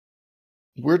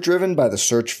We're driven by the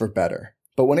search for better.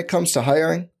 But when it comes to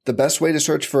hiring, the best way to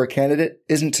search for a candidate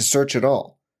isn't to search at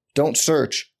all. Don't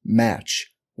search,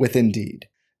 match with Indeed.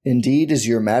 Indeed is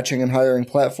your matching and hiring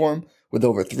platform with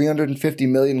over 350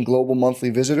 million global monthly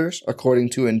visitors,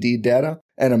 according to Indeed data,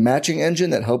 and a matching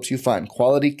engine that helps you find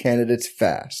quality candidates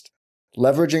fast.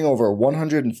 Leveraging over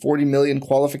 140 million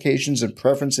qualifications and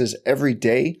preferences every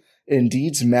day,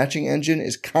 Indeed's matching engine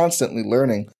is constantly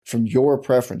learning from your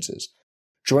preferences.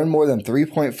 Join more than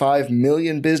 3.5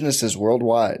 million businesses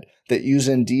worldwide that use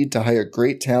Indeed to hire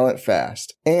great talent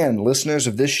fast. And listeners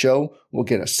of this show will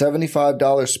get a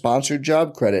 $75 sponsored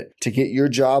job credit to get your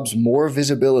jobs more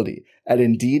visibility at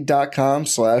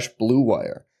Indeed.com/Blue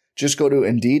Wire. Just go to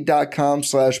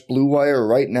Indeed.com/Blue Wire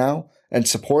right now and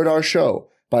support our show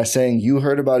by saying you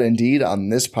heard about Indeed on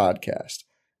this podcast.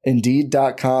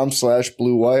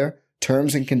 Indeed.com/Blue Wire.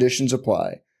 Terms and conditions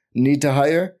apply. Need to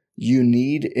hire? You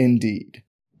need Indeed.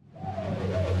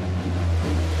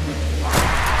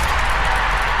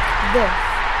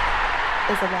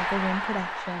 This is a Locker Room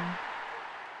production.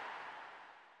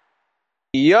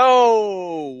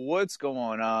 Yo, what's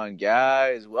going on,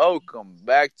 guys? Welcome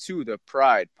back to the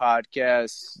Pride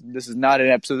Podcast. This is not an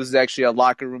episode. This is actually a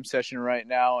Locker Room session right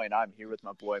now, and I'm here with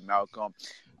my boy Malcolm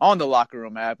on the Locker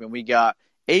Room app, and we got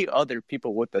 8 other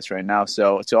people with us right now.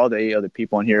 So to all the 8 other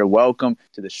people in here, welcome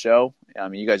to the show. I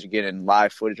mean, you guys are getting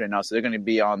live footage right now, so they're going to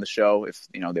be on the show if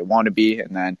they want to be,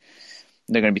 and then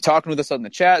they're going to be talking with us on the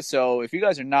chat. So if you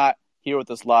guys are not here with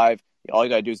us live, all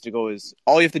you have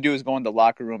to do is go on the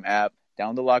Locker Room app,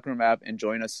 download the Locker Room app, and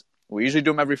join us. We usually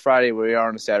do them every Friday. We are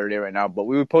on a Saturday right now, but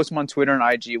we would post them on Twitter and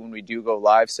IG when we do go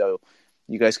live, so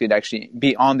you guys could actually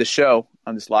be on the show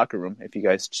on this Locker Room if you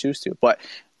guys choose to. But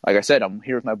like I said, I'm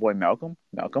here with my boy Malcolm.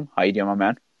 Malcolm, how you doing, my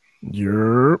man?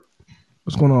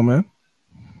 What's going on, man?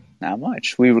 Not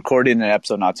much. We recorded an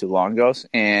episode not too long ago,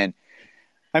 and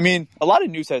I mean, a lot of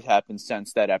news has happened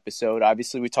since that episode.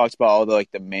 Obviously, we talked about all the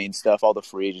main stuff, all the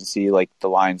free agency, like the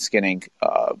Lions getting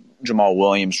Jamal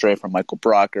Williams straight from Michael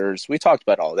Brockers. We talked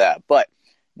about all that, but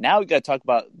now we got to talk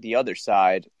about the other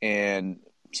side and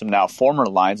some now former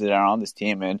Lions that are on this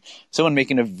team, and someone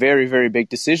making a very, very big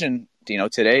decision,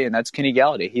 today, and that's Kenny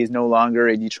Golladay. He is no longer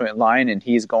a Detroit Lion, and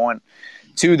he's going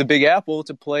to the Big Apple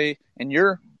to play in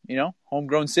your,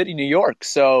 homegrown city, New York.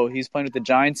 So he's playing with the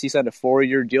Giants. He signed a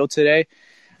 4-year deal today.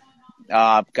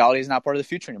 Golladay is not part of the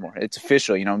future anymore. It's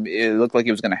official. It looked like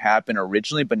it was going to happen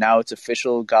originally, but now it's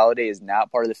official. Golladay is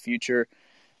not part of the future.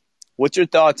 What's your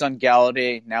thoughts on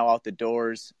Golladay now out the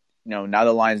doors? Now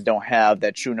the Lions don't have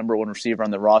that true number 1 receiver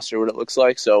on the roster, what it looks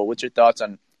like. So what's your thoughts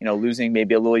on, losing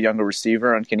maybe a little younger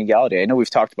receiver on Kenny Golladay? I know we've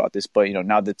talked about this, but,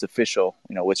 now that it's official,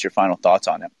 what's your final thoughts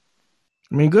on it?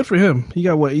 I mean, good for him. He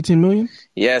got, what, $18 million?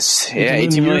 Yes. Yeah,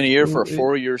 $18 million a year for a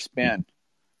 4-year span.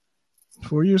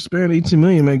 4-year span, $18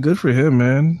 million, man. Good for him,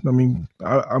 man. I mean,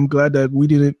 I'm glad that we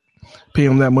didn't pay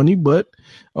him that money, but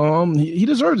he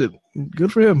deserves it.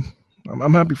 Good for him.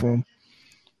 I'm happy for him.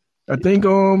 I think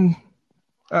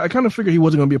I kind of figured he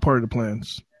wasn't going to be a part of the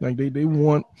plans. Like they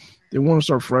want to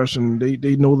start fresh, and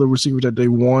they know the receivers that they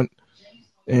want,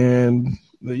 and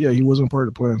yeah, he wasn't part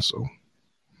of the plan. So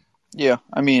yeah,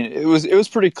 I mean, it was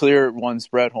pretty clear once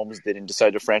Brett Holmes didn't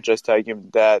decide to franchise tag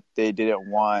him that they didn't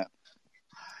want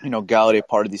Golladay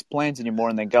part of these plans anymore,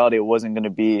 and then Golladay wasn't going to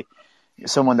be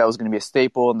someone that was going to be a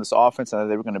staple in this offense and that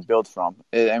they were going to build from.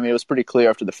 It was pretty clear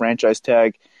after the franchise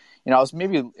tag. I was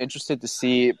maybe interested to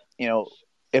see,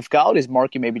 if Galladay's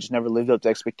market maybe just never lived up to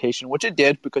expectation, which it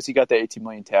did because he got that $18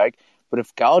 million tag. But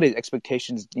if Galladay's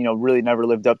expectations, really never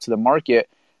lived up to the market,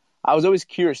 I was always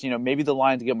curious, maybe the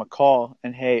Lions give him a call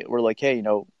and, we're like, hey,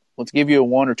 let's give you a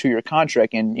 1 or 2 year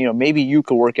contract, and, maybe you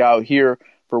could work out here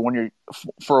for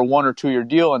a 1 or 2 year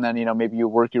deal, and then, maybe you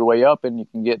work your way up and you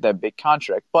can get that big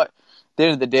contract. But at the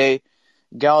end of the day,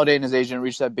 Golladay and his agent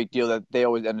reached that big deal that they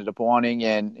always ended up wanting,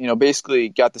 and, basically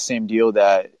got the same deal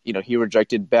that, he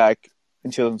rejected back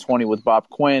in 2020 with Bob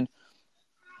Quinn.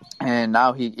 And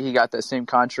now he got that same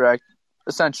contract,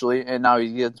 essentially, and now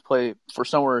he gets to play for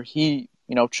somewhere he,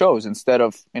 chose instead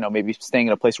of, maybe staying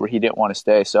in a place where he didn't want to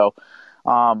stay. So,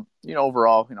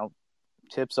 overall,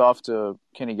 tips off to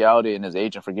Kenny Golladay and his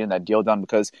agent for getting that deal done,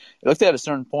 because it looked at a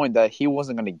certain point that he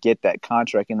wasn't going to get that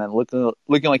contract, and then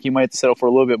looking like he might have to settle for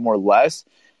a little bit more less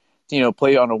to,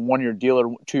 play on a 1-year deal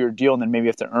or 2-year deal, and then maybe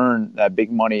have to earn that big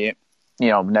money,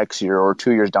 next year or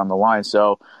 2 years down the line.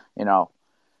 So,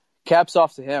 caps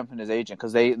off to him and his agent,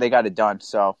 because they got it done.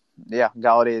 So, yeah,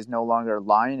 Golladay is no longer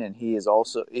lying, and he's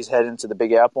heading to the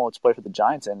Big Apple to play for the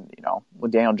Giants, and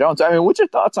with Daniel Jones. I mean, what's your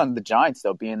thoughts on the Giants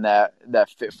though being that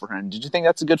fit for him? Did you think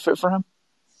that's a good fit for him?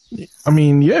 I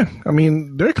mean, yeah. I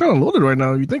mean, they're kind of loaded right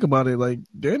now. If you think about it, like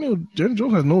Daniel Jones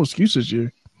has no excuse this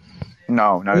year.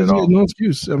 No, not He at has all. no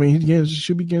excuse. I mean,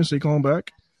 should be getting Saquon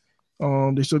back.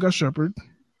 They still got Shepard.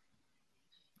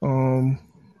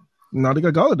 Now they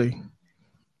got Galladay.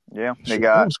 Yeah, they Shit,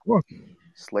 got squad.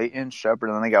 Slayton, Shepard,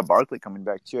 and then they got Barkley coming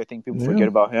back too. I think people Yeah, forget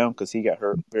about him because he got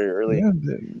hurt very early.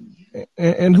 yeah.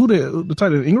 And who the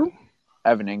tight end Ingram?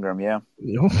 Evan Ingram, yeah.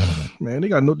 You know, man, they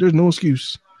got no. There's no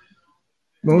excuse.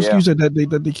 No Yeah. excuse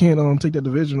that they can't take that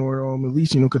division or at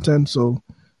least contend. So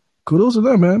kudos to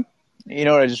them, man. You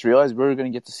know what I just realized? We're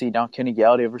going to get to see now Kenny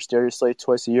Galladay versus Darius Slay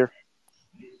twice a year.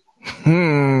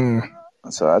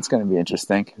 So that's going to be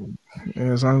interesting.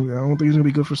 Yes, I don't think he's gonna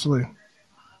be good for Slay.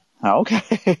 Okay.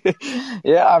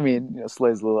 Yeah, I mean,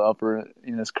 Slay's a little upper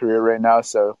in his career right now,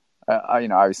 so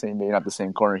obviously maybe not the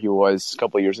same corner he was a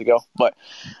couple of years ago. But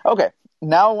okay,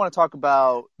 now I want to talk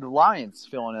about the Lions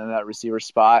filling in that receiver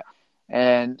spot.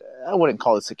 And I wouldn't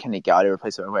call this a Kenny Galladay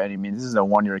replacement by any means. This is a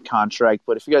 1-year contract.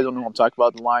 But if you guys don't know what I'm talking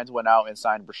about, the Lions went out and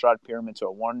signed Brashad Perriman to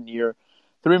a 1-year,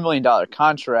 $3 million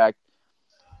contract.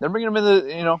 They're bringing him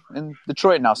in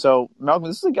Detroit now. So, Malcolm,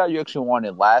 this is a guy you actually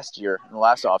wanted last year, in the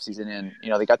last offseason, and,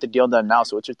 they got the deal done now.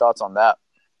 So what's your thoughts on that?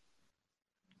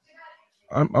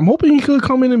 I'm hoping he could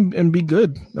come in and be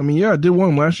good. I mean, yeah, I did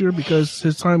want him last year because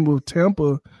his time with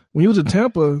Tampa, when he was in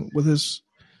Tampa with his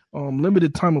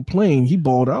limited time of playing, he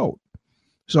balled out.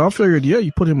 So I figured, yeah,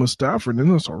 you put him with Stafford,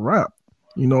 and it's a wrap.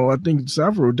 I think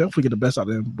Stafford will definitely get the best out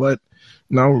of him. But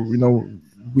now,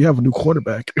 we have a new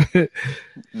quarterback.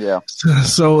 Yeah.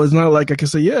 So it's not like I can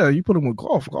say, yeah, you put him with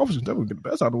Goff. Goff is definitely get the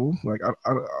best out of him. Like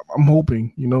I'm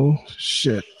hoping,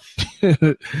 shit.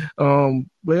 But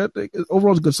I think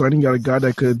overall it's a good signing. You got a guy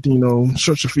that could,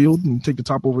 stretch the field and take the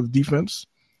top over the defense.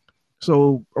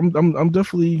 So I'm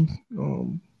definitely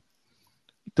I'm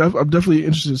definitely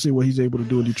interested to see what he's able to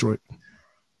do in Detroit.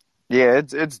 Yeah,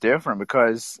 it's different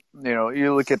because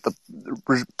you look at the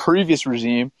previous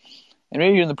regime, and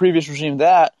maybe in the previous regime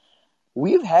that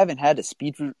we haven't had a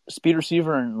speed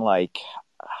receiver in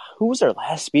who was our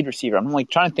last speed receiver? I'm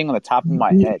trying to think on the top of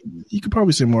my head. You could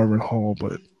probably say Marvin Hall,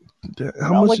 but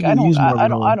how much I do you use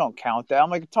Marvin Hall? I don't count that.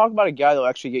 I'm talk about a guy that'll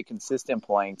actually get consistent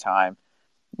playing time.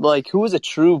 Who is a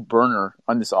true burner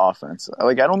on this offense?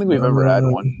 I don't think we've ever had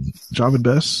one. Javid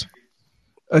Best.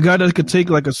 A guy that could take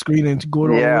a screen and go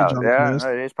to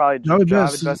it's probably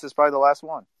Javid Best is probably the last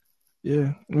one.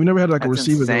 Yeah, we never had a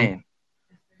receiver insane.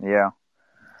 Though. Yeah,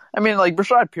 I mean,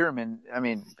 Brashad Perriman. I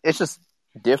mean, it's just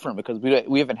different because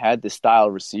we haven't had this style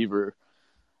receiver.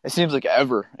 It seems like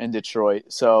ever in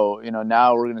Detroit. So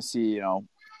now we're gonna see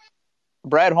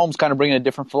Brad Holmes kind of bringing a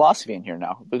different philosophy in here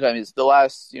now because the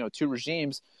last two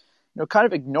regimes kind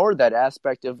of ignored that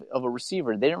aspect of a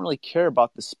receiver. They didn't really care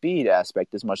about the speed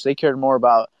aspect as much. They cared more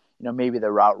about, maybe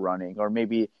the route running or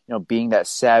maybe, being that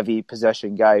savvy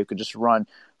possession guy who could just run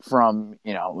from,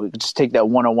 just take that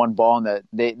one-on-one ball and that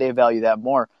they value that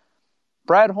more.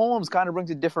 Brad Holmes kind of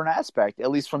brings a different aspect, at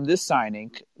least from this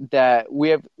signing, that we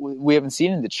haven't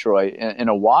seen in Detroit in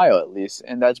a while at least,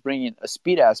 and that's bringing a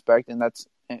speed aspect, and that's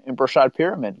in Brashad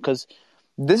Perriman because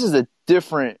this is a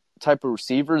different type of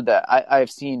receiver that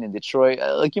I've seen in Detroit.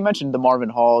 Like you mentioned, the Marvin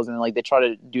Halls, and they try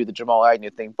to do the Jamal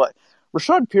Agnew thing. But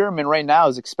Brashad Perriman right now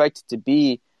is expected to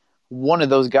be one of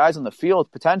those guys on the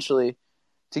field potentially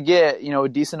to get a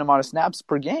decent amount of snaps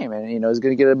per game, and is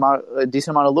going to get a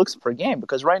decent amount of looks per game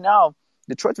because right now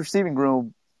Detroit's receiving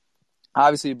room,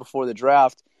 obviously before the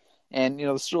draft, and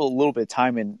there's still a little bit of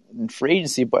time in free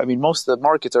agency, but I mean most of the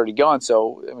market's already gone.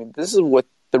 So I mean this is what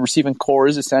the receiving core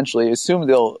is essentially. Assume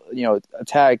they'll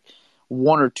attack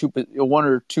one or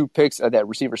two picks at that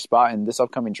receiver spot in this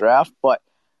upcoming draft. But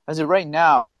as of right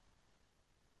now,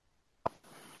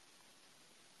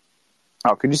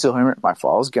 could you still hear me? My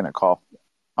fault. I was getting a call.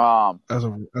 As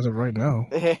of right now.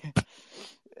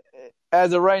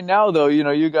 As of right now, though,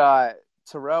 you got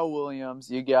Terrell Williams,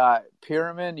 you got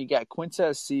Perriman, you got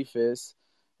Quintez Cephas,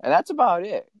 and that's about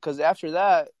it. Because after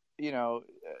that,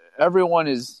 everyone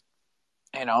is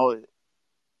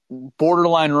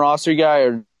borderline roster guy,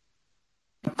 or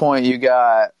point you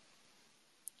got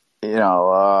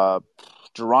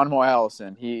Geronimo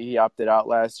Allison. He opted out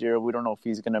last year. We don't know if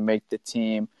he's going to make the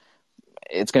team.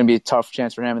 It's going to be a tough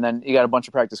chance for him. And then you got a bunch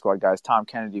of practice squad guys, Tom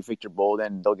Kennedy, Victor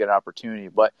Bolden. They'll get an opportunity,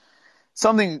 but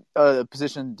something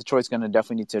position Detroit's going to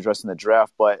definitely need to address in the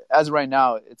draft. But as of right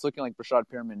now, it's looking like Brashad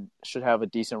Perriman should have a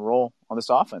decent role on this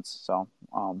offense. So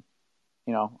I'm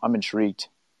intrigued.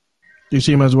 Do you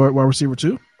see him as wide receiver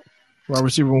 2? Wide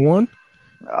receiver 1?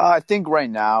 I think right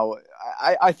now,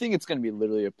 I think it's going to be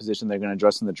literally a position they're going to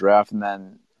address in the draft, and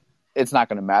then it's not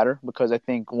going to matter because I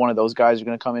think one of those guys are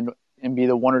going to come in and be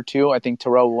the 1 or 2. I think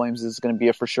Terrell Williams is going to be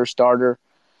a for sure starter.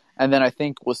 And then I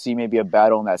think we'll see maybe a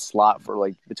battle in that slot for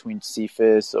like between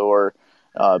Cephas or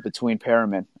between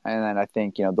Perriman. And then I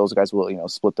think, those guys will,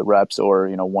 split the reps or,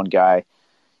 one guy.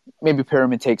 Maybe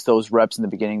Perriman takes those reps in the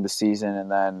beginning of the season and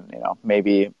then,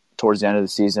 maybe towards the end of the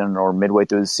season or midway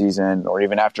through the season or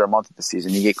even after a month of the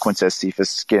season, you get Quintez Cephas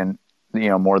skin,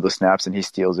 more of the snaps and he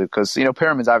steals it. Because,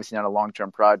 Perriman's obviously not a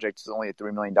long-term project. It's only a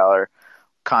 $3 million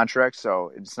contract,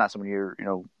 so it's not someone you're,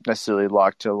 necessarily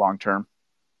locked to long-term.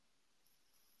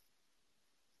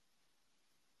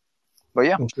 But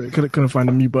yeah, couldn't find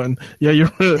the mute button. Yeah,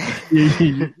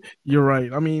 you're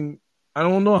right. I mean, I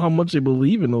don't know how much they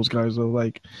believe in those guys though.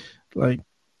 Like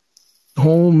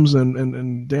Holmes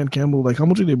and Dan Campbell. Like, how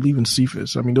much do they believe in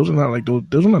Cephas? I mean, those are not like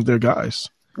those are not their guys.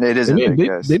 It isn't.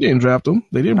 They didn't draft them.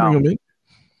 They didn't bring them in.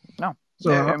 No.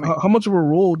 So how much of a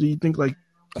role do you think like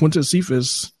Quintez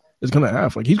Cephas is going to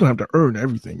have? Like, he's going to have to earn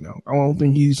everything now. I don't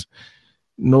think he's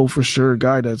no for sure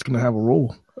guy that's going to have a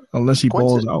role unless he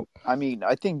balls out. I mean,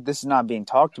 I think this is not being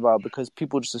talked about because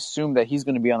people just assume that he's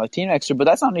going to be on the team next year, but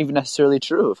that's not even necessarily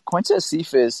true. If Quintez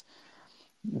Cephas,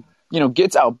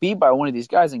 gets outbeat by one of these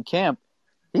guys in camp,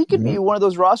 he could be one of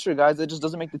those roster guys that just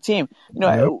doesn't make the team.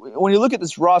 When you look at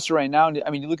this roster right now,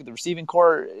 I mean, you look at the receiving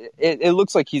core, it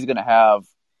looks like he's going to have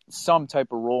some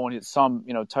type of role and some,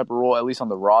 type of role at least on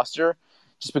the roster,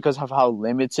 just because of how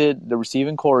limited the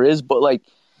receiving core is. But like,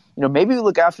 maybe we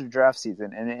look after the draft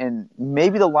season and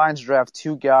maybe the Lions draft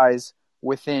 2 guys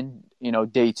within,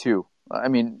 day 2. I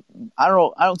mean, I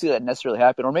don't see that necessarily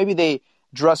happen. Or maybe they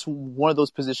dress one of those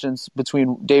positions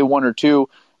between day 1 or 2,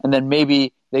 and then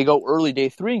maybe they go early day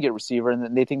 3 and get a receiver, and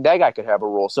then they think that guy could have a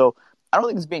role. So I don't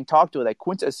think it's being talked about that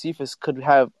Quintez Cephas could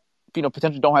have,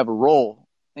 potentially don't have a role,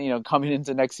 coming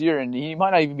into next year, and he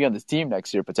might not even be on this team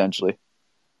next year potentially.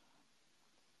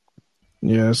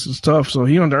 Yeah, it's tough. So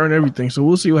he had to earn everything. So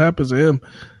we'll see what happens to him.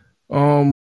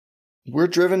 We're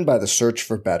driven by the search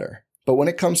for better. But when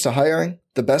it comes to hiring,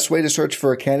 the best way to search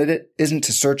for a candidate isn't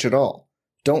to search at all.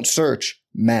 Don't search,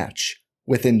 match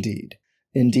with Indeed.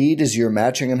 Indeed is your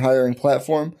matching and hiring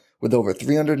platform with over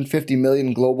 350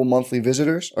 million global monthly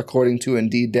visitors, according to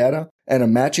Indeed data, and a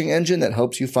matching engine that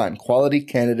helps you find quality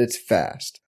candidates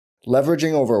fast.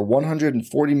 Leveraging over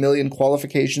 140 million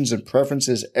qualifications and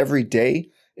preferences every day,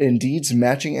 Indeed's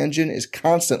matching engine is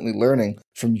constantly learning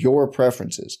from your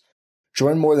preferences.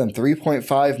 Join more than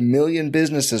 3.5 million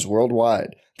businesses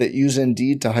worldwide that use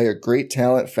Indeed to hire great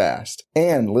talent fast.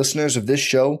 And listeners of this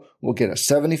show will get a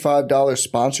 $75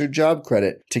 sponsored job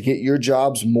credit to get your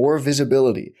jobs more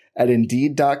visibility at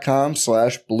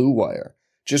Indeed.com/Blue Wire.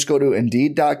 Just go to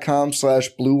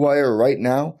Indeed.com/Blue Wire right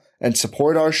now and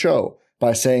support our show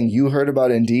by saying you heard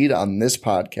about Indeed on this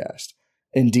podcast.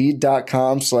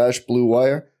 Indeed.com/Blue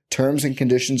Wire. Terms and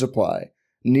conditions apply.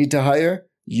 Need to hire?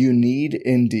 You need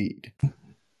Indeed.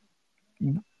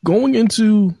 Going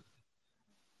into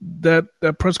that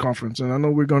press conference, and I know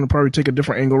we're going to probably take a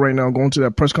different angle right now, going to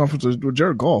that press conference with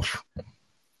Jared Goff.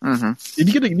 Mm-hmm.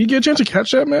 Did you get a chance to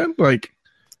catch that, man? Like,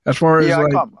 as far as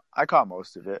I caught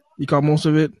most of it. You caught most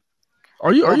of it.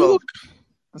 Are you?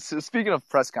 So speaking of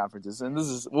press conferences, and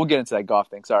we'll get into that Goff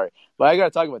thing. Sorry, but I got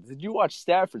to talk about this. Did you watch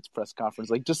Stafford's press conference?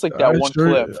 Like just like that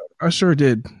clip. I sure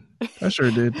did.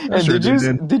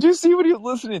 Did you see what he was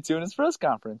listening to in his press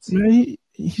conference? Man,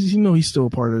 he's still a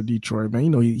part of Detroit,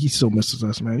 man. He still misses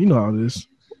us, man. You know how it is.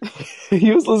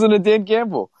 He was listening to Dan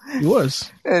Campbell. He was,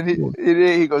 and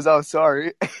he goes, "Oh,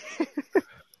 sorry."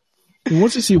 He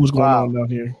wants to see what's going on down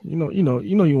here. You know,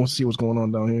 he wants to see what's going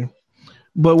on down here.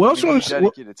 But what else?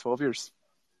 Dedicated 12 years.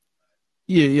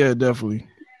 Yeah, definitely.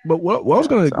 But what I was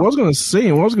gonna say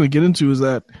and what I was gonna get into is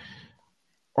that,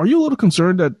 are you a little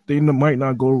concerned that they might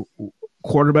not go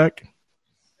quarterback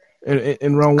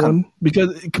in round 1?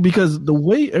 Because the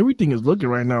way everything is looking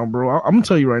right now, bro, I'm gonna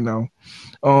tell you right now,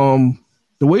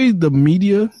 the way the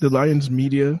Lions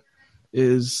media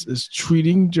is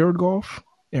treating Jared Goff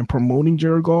and promoting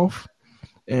Jared Goff,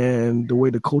 and the way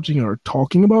the coaching are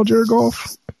talking about Jared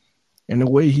Goff, and the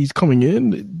way he's coming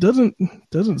in, it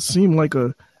doesn't seem like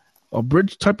a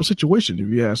bridge type of situation, if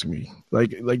you ask me.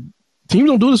 Like teams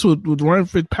don't do this with Ryan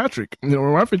Fitzpatrick. When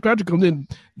Ryan Fitzpatrick comes in,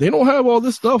 they don't have all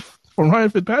this stuff from Ryan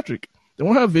Fitzpatrick. They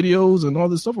don't have videos and all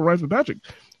this stuff from Ryan Fitzpatrick.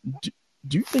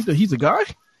 Do you think that he's a guy?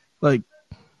 Like,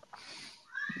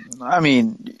 I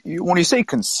mean, when you say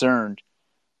concerned,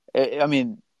 I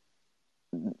mean,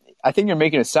 I think you're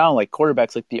making it sound like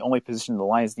quarterback's like the only position the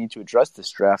Lions need to address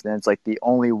this draft, and it's like the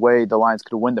only way the Lions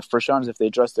could win the first round is if they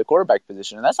address the quarterback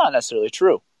position, and that's not necessarily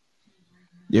true.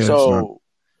 Yeah. So,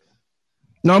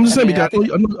 no, I'm just saying because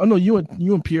I know you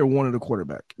and Pierre wanted a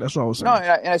quarterback. That's what I was saying. No,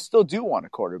 and I still do want a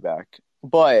quarterback.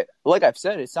 But like I've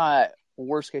said, it's not a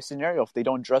worst case scenario if they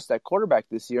don't dress that quarterback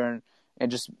this year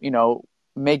and just,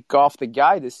 make Goff the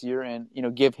guy this year and,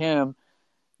 give him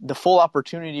the full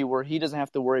opportunity where he doesn't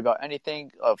have to worry about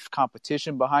anything of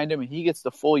competition behind him, and he gets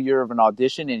the full year of an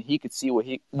audition, and he could see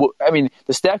the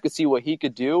staff could see what he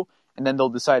could do, and then they'll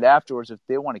decide afterwards if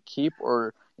they want to keep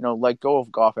or, let go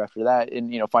of Goff after that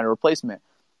and, find a replacement.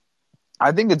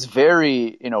 I think it's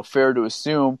very, fair to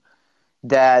assume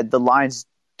that the Lions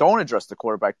don't address the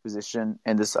quarterback position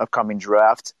in this upcoming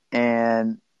draft,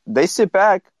 and they sit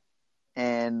back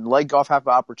and let Goff have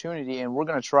the opportunity, and we're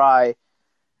going to try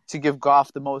to give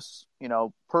Goff the most,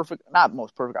 not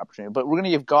most perfect opportunity, but we're going to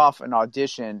give Goff an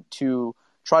audition to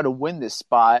try to win this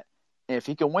spot. And if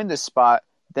he can win this spot,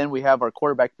 then we have our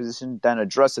quarterback position then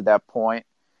addressed at that point.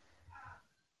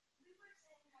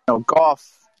 Goff,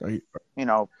 Are you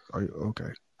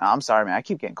okay? I'm sorry, man. I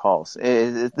keep getting calls.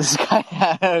 This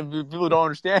guy, people don't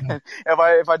understand.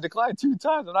 If I decline 2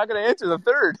 times, I'm not going to answer the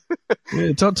third.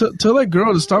 Yeah, tell that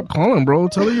girl to stop calling, bro.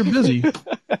 Tell her you're busy.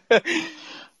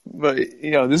 But,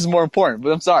 this is more important.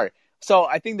 But I'm sorry. So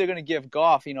I think they're going to give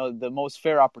Goff, the most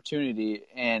fair opportunity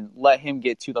and let him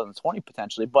get 2020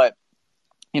 potentially. But,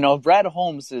 if Brad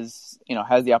Holmes has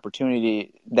the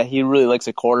opportunity that he really likes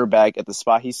a quarterback at the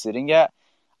spot he's sitting at,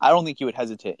 I don't think he would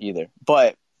hesitate either.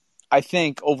 But I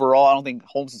think overall, I don't think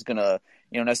Holmes is going to,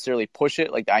 necessarily push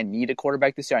it. Like, I need a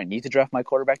quarterback this year. I need to draft my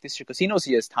quarterback this year because he knows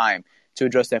he has time to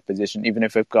address that position, even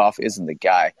if Goff isn't the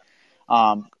guy.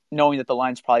 Knowing that the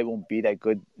Lions probably won't be that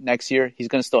good next year, he's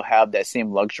going to still have that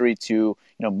same luxury to,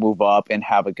 move up and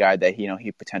have a guy that,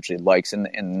 he potentially likes in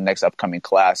the next upcoming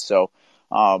class. So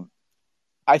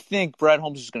I think Brad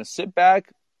Holmes is going to sit back,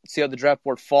 see how the draft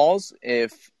board falls.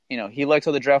 If, he likes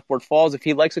how the draft board falls, if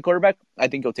he likes a quarterback, I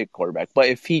think he'll take a quarterback. But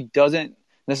if he doesn't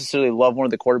necessarily love one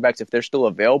of the quarterbacks, if they're still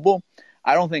available,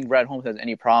 I don't think Brad Holmes has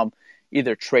any problem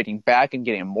either trading back and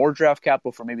getting more draft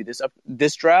capital for maybe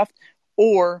this draft,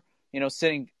 or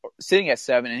sitting at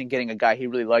 7 and getting a guy he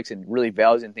really likes and really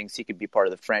values and thinks he could be part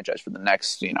of the franchise for the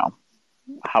next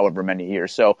however many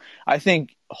years. So I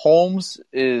think Holmes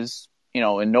is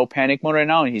in no panic mode right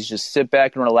now, and he's just sit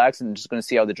back and relax and just going to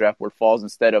see how the draft board falls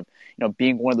instead of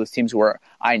being one of those teams where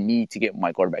I need to get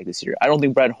my quarterback this year. I don't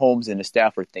think Brad Holmes and his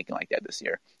staff are thinking like that this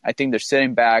year. I think they're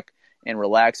sitting back and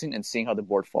relaxing and seeing how the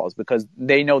board falls because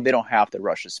they know they don't have to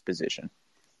rush this position.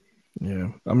 Yeah,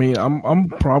 I mean, I'm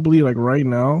probably like right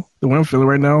now, the way I'm feeling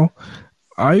right now,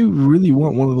 I really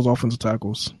want one of those offensive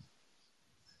tackles.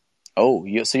 Oh,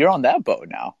 so you're on that boat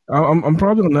now. I'm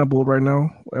probably on that boat right now.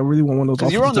 I really want one of those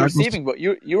offensive tackles. You were on the receiving boat.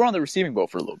 You were on the receiving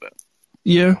boat for a little bit.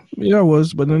 Yeah, I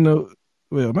was. But then,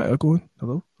 wait, am I echoing?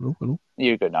 Hello.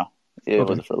 You're good now. It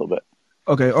was for a little bit.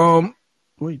 Okay.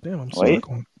 Wait, damn, I'm still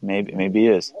echoing. Maybe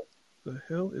it is. What the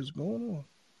hell is going on?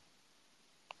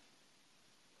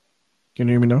 Can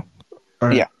you hear me now? All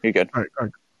right. Yeah, you're good. All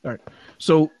right.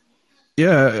 So,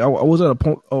 yeah, I was at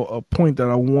a point that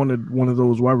I wanted one of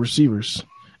those wide receivers.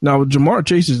 Now, Jamar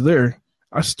Chase is there.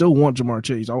 I still want Jamar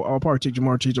Chase. I'll probably take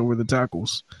Jamar Chase over the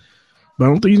tackles. But I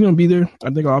don't think he's going to be there.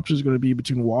 I think our option is going to be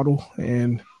between Waddle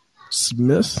and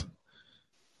Smith.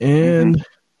 And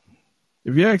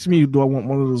if you ask me, do I want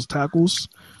one of those tackles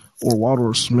or Waddle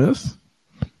or Smith,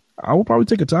 I will probably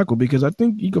take a tackle because I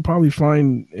think you could probably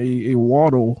find a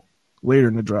Waddle later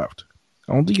in the draft.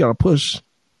 I don't think you got to push,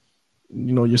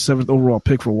 your 7th overall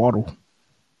pick for Waddle.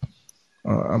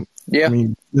 Yeah. I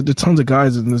mean, there's tons of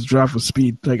guys in this draft with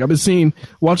speed. Like, I've been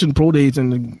watching pro days,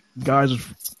 and the guys are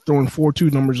throwing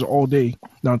 4.2 numbers all day.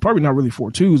 Now, probably not really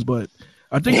 4.2s, but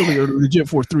I think they're legit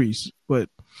 4.3s. But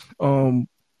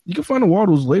you can find the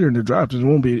Waddles later in the draft, and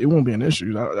it won't be an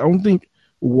issue. I don't think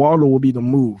Waddle will be the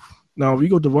move. Now, if you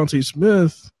go Devontae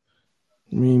Smith,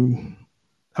 I mean,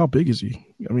 how big is he?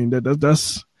 I mean,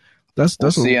 that's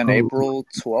we'll see on April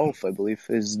 12th, I believe,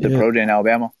 is the pro day in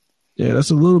Alabama. Yeah,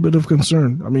 that's a little bit of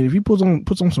concern. I mean, if he puts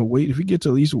on some weight, if he gets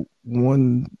at least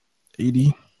 180,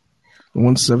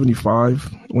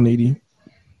 175, 180,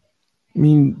 I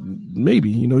mean,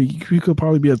 maybe, he could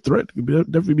probably be a threat. He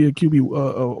could definitely be a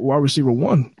QB, wide receiver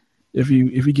 1 if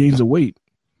he gains the weight.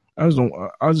 I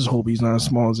just hope he's not as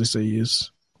small as they say he is.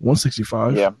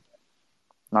 165. Yeah.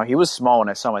 No, he was small when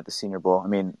I saw him at the Senior Bowl. I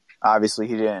mean, obviously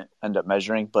he didn't end up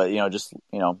measuring, but just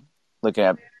looking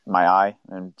at my eye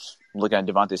and looking at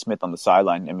Devontae Smith on the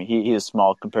sideline, I mean, he is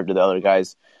small compared to the other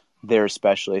guys there,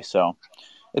 especially. So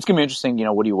it's gonna be interesting,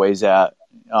 what he weighs at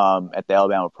the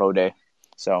Alabama Pro Day.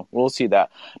 So we'll see that.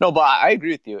 No, but I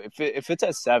agree with you. If it's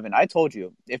at 7, I told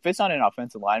you, if it's not an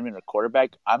offensive lineman or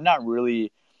quarterback, I'm not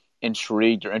really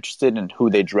intrigued or interested in who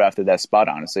they drafted that spot,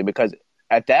 honestly, because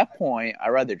at that point, I'd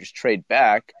rather just trade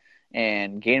back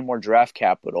and gain more draft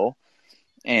capital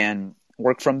and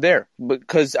work from there.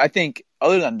 Because I think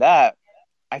other than that,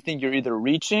 I think you're either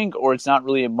reaching or it's not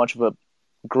really much of a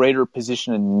greater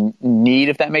position in need,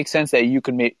 if that makes sense, that you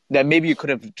could make that maybe you could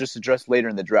have just addressed later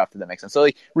in the draft, if that makes sense. So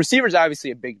like receivers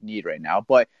obviously a big need right now,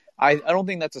 but I don't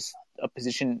think that's a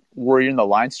position where you're in the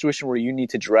line situation where you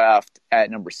need to draft at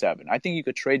number 7. I think you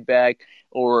could trade back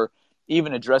or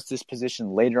even address this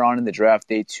position later on in the draft,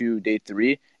 day 2, day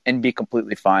 3, and be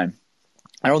completely fine.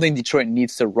 I don't think Detroit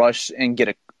needs to rush and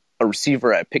get a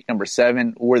receiver at pick number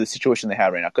 7 or the situation they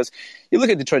have right now. Because you look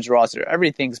at Detroit's roster,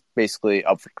 everything's basically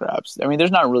up for grabs. I mean,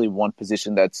 there's not really one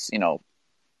position that's,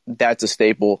 that's a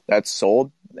staple, that's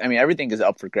sold. I mean, everything is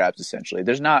up for grabs essentially.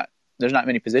 There's not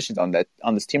many positions on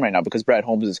this team right now because Brad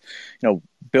Holmes is,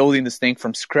 building this thing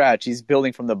from scratch. He's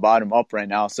building from the bottom up right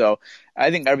now. So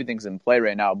I think everything's in play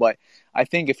right now. But I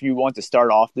think if you want to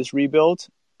start off this rebuild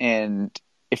and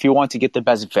if you want to get the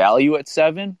best value at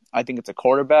 7, I think it's a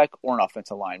quarterback or an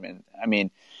offensive lineman. I mean,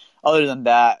 other than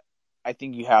that, I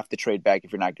think you have to trade back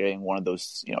if you're not getting one of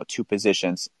those, 2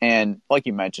 positions. And like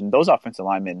you mentioned, those offensive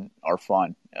linemen are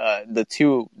fun. The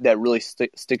 2 that really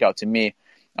stick out to me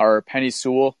are Penei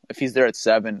Sewell. If he's there at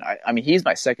 7, I mean, he's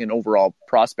my second overall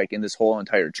prospect in this whole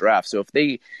entire draft. So if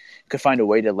they could find a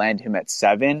way to land him at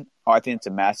 7, I think it's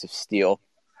a massive steal.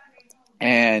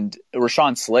 And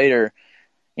Rashawn Slater,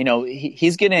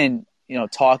 he's getting,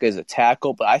 talk as a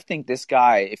tackle, but I think this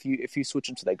guy, if you switch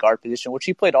him to the guard position, which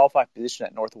he played all 5 positions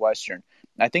at Northwestern,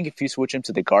 I think if you switch him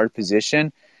to the guard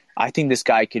position, I think this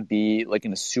guy could be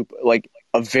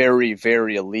a very,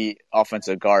 very elite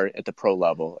offensive guard at the pro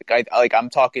level. I'm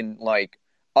talking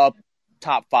up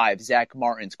top 5, Zach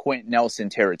Martin's, Quentin Nelson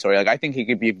territory. I think he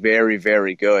could be very,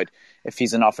 very good if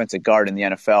he's an offensive guard in the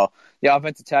NFL. The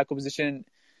offensive tackle position,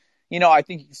 I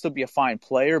think he can still be a fine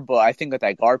player, but I think at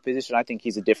that guard position, I think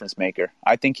he's a difference maker.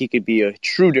 I think he could be a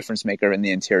true difference maker in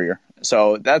the interior.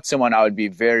 So that's someone I would be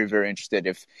very, very interested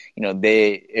if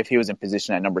he was in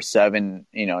position at number 7,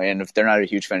 and if they're not a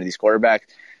huge fan of these quarterbacks,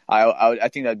 I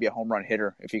think that'd be a home run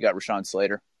hitter if you got Rashawn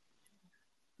Slater.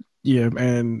 Yeah,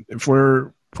 and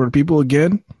for the people,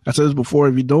 again, I said this before,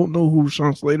 if you don't know who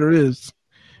Rashawn Slater is,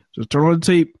 just turn on the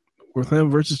tape with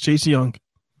him versus Chase Young.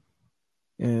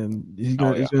 And he's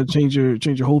gonna change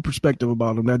your whole perspective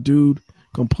about him. That dude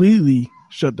completely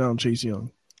shut down Chase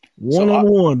Young,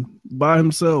 one-on-one by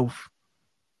himself.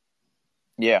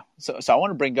 Yeah. So I want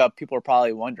to bring up. People are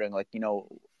probably wondering, what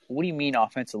do you mean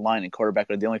offensive line and quarterback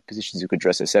are the only positions you could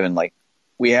address at 7?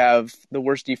 We have the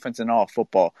worst defense in all of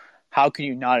football. How can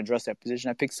you not address that position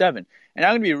at pick 7? And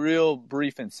I'm gonna be real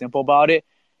brief and simple about it.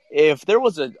 If there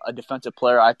was a defensive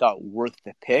player I thought worth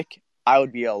the pick, I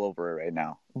would be all over it right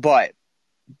now. But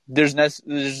there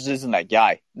isn't that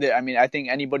guy. I mean, I think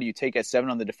anybody you take at 7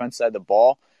 on the defense side of the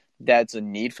ball, that's a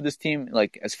need for this team.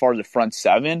 As far as the front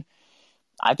 7,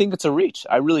 I think it's a reach.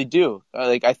 I really do.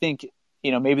 I think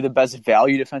maybe the best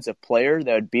value defensive player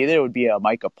that would be there would be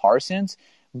Micah Parsons.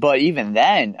 But even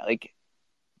then,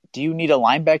 do you need a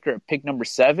linebacker at pick number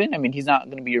 7? I mean, he's not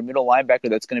going to be your middle linebacker.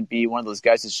 That's going to be one of those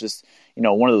guys that's just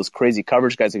one of those crazy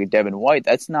coverage guys like a Devin White.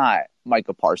 That's not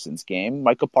Micah Parsons' game.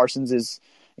 Micah Parsons is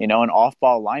an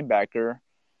off-ball linebacker,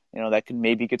 that can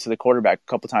maybe get to the quarterback a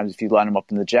couple times if you line him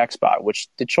up in the jack spot, which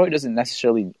Detroit doesn't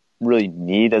necessarily really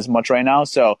need as much right now.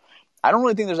 So I don't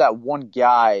really think there's that one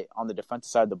guy on the defensive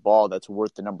side of the ball that's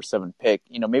worth the number 7 pick.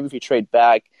 Maybe if you trade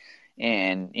back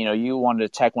and, you want to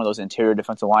attack one of those interior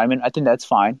defensive linemen, I think that's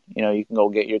fine. You can go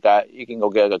get your guy. You can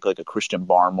go get like a Christian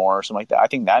Barmore or something like that. I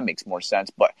think that makes more sense.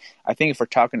 But I think if we're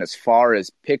talking as far as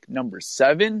pick number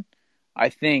 7, I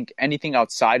think anything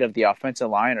outside of the offensive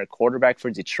line or quarterback for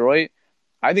Detroit,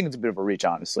 I think it's a bit of a reach,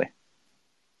 honestly.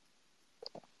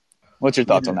 What's your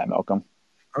thoughts on that, Malcolm?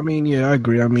 I mean, yeah, I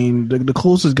agree. I mean, the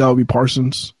closest guy would be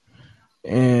Parsons.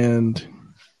 And,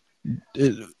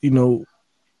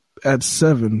 at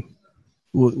 7,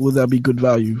 would that be good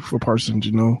value for Parsons,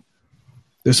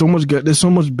 There's so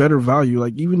much better value.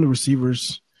 Even the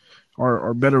receivers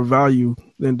are better value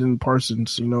than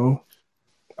Parsons,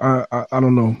 I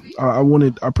don't know.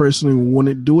 I personally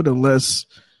wouldn't do it unless.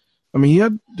 I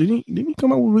mean, didn't he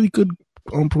come out with really good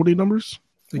pro day numbers?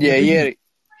 Yeah.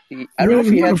 I don't know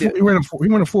if he ran a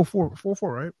 4.4,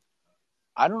 right?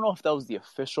 I don't know if that was the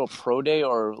official pro day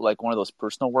or one of those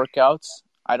personal workouts.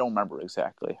 I don't remember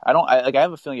exactly. I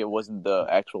have a feeling it wasn't the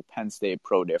actual Penn State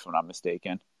pro day, if I'm not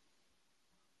mistaken.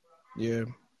 Yeah,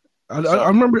 I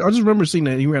just remember seeing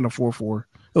that he ran a 4.4.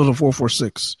 It was a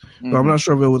 4.46. Mm-hmm. But I'm not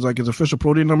sure if it was his official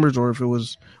pro day numbers or if it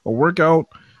was a workout.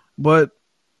 But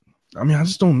I mean, I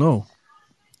just don't know.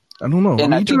 I don't know.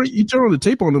 You turn on the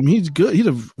tape on him, he's good. He's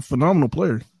a phenomenal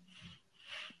player.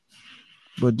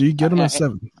 But do you get him at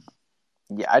 7?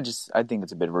 Yeah, I think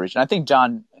it's a bit of a reach. And I think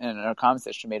John in our comment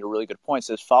section made a really good point.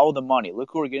 Says follow the money.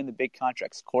 Look who are getting the big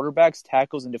contracts: quarterbacks,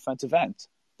 tackles, and defensive ends.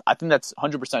 I think that's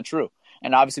 100% true.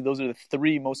 And obviously, those are the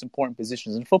three most important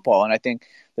positions in football. And I think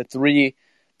the three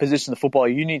positions in football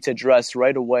you need to address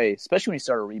right away, especially when you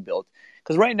start a rebuild.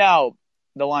 Because right now,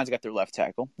 the Lions got their left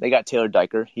tackle. They got Taylor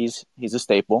Diker. He's a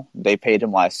staple. They paid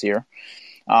him last year.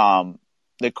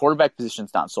 The quarterback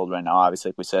position's not sold right now, obviously,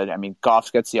 like we said. I mean,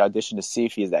 Goff gets the audition to see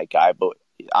if he's that guy, but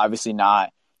obviously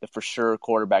not the for sure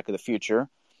quarterback of the future.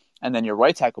 And then your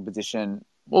right tackle position,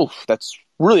 that's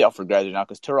really up for grabs now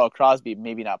because Terrell Crosby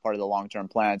maybe not part of the long-term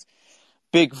plans.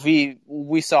 Big V,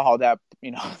 we saw how that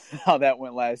how that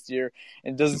went last year.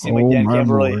 It doesn't seem like Dan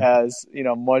Campbell really has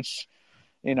much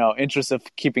interest of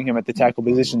keeping him at the tackle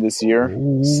position this year.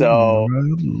 So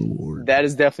that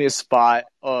is definitely a spot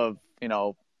of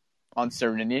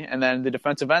uncertainty. And then the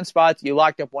defensive end spots, you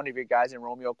locked up one of your guys in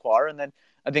Romeo Okwara, and then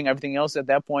I think everything else at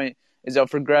that point is up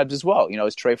for grabs as well.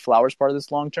 Is Trey Flowers part of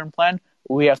this long-term plan?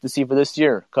 We have to see for this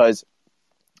year, because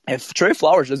if Trey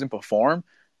Flowers doesn't perform,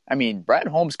 I mean, Brad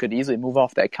Holmes could easily move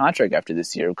off that contract after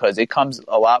this year because it comes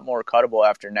a lot more cuttable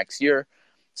after next year.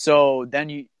 So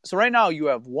right now you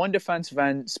have one defensive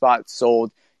end spot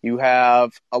sold. You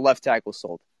have a left tackle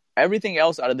sold. Everything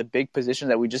else out of the big positions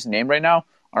that we just named right now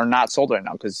are not sold right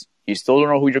now because you still don't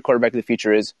know who your quarterback of the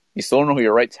future is. You still don't know who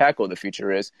your right tackle of the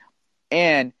future is.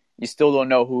 And you still don't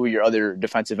know who your other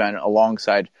defensive end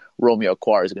alongside Romeo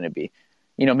Okwara is going to be.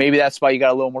 Maybe that's why you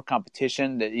got a little more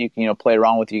competition that you can play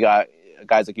around with. You got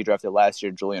guys like you drafted last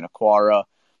year, Julian Okwara.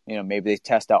 Maybe they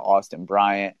test out Austin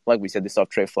Bryant. Like we said, they still have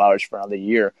Trey Flowers for another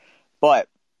year. But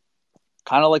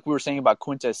kind of like we were saying about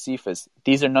Quintez Cephas,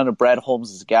 these are none of Brad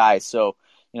Holmes' guys. So,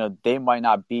 they might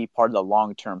not be part of the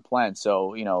long-term plan.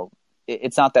 So,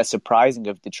 it's not that surprising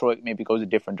if Detroit maybe goes a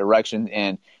different direction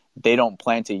and they don't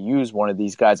plan to use one of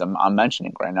these guys I'm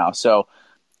mentioning right now. So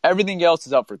everything else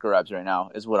is up for grabs right now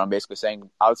is what I'm basically saying.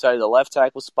 Outside of the left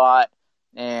tackle spot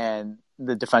and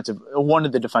one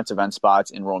of the defensive end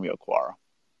spots in Romeo Okwara.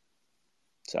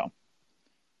 So.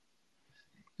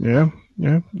 Yeah.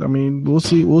 I mean, we'll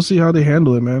see how they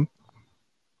handle it, man.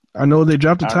 I know they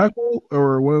dropped a tackle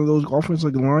or one of those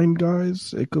offensive line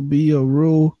guys. It could be a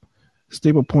real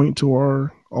staple point to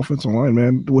our offensive line,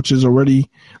 man, which is already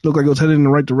looked like it was headed in the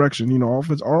right direction. Our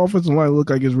offensive line looked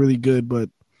like it's really good, but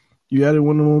you added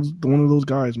one of those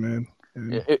guys, man.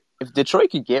 If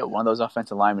Detroit could get one of those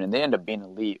offensive linemen and they end up being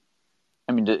elite,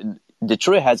 I mean,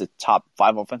 Detroit has a top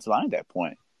 5 offensive line at that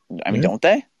point. I mean, don't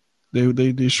they?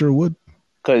 They sure would.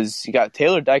 Because you got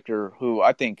Taylor Diker, who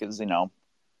I think is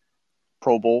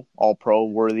Pro Bowl, All Pro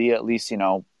worthy, at least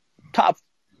top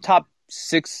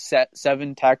 6,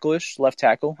 7 tackle-ish left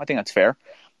tackle. I think that's fair.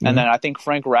 Mm-hmm. And then I think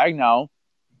Frank Ragnow,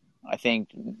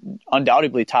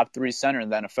 undoubtedly top 3 center in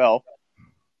the NFL.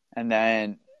 And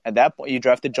then at that point, you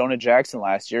drafted Jonah Jackson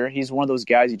last year. He's one of those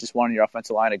guys you just want on your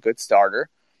offensive line, a good starter.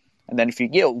 And then if you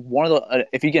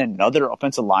get another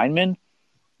offensive lineman,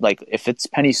 like if it's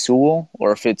Penny Sewell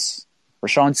or if it's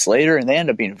Rashawn Slater, and they end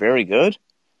up being very good,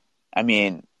 I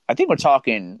mean, I think we're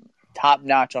talking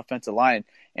top-notch offensive line,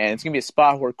 and it's going to be a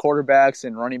spot where quarterbacks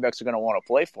and running backs are going to want to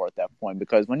play for at that point,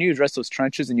 because when you address those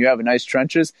trenches and you have nice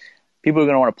trenches, people are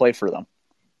going to want to play for them.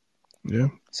 Yeah.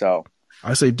 So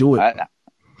I say do it.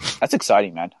 That's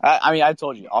exciting, man. I mean, I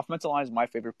told you, offensive line is my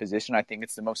favorite position. I think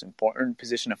it's the most important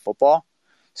position in football.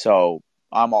 So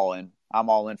I'm all in. I'm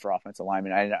all in for offensive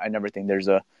linemen. I never think there's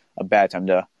a bad time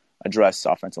to address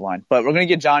offensive line. But we're going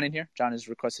to get John in here. John has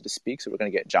requested to speak, so we're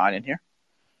going to get John in here.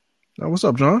 What's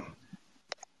up, John?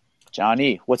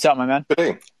 Johnny, what's up, my man? Good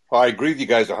thing. Well, I agree with you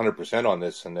guys 100% on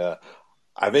this. And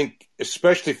I think,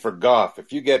 especially for Goff,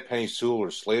 if you get Penny Sewell or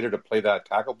Slater to play that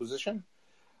tackle position,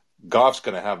 Goff's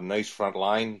going to have a nice front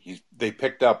line. They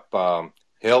picked up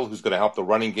Hill, who's going to help the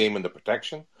running game and the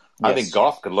protection. Yes. I think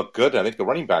Goff could look good. I think the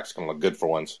running back's going to look good for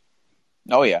once.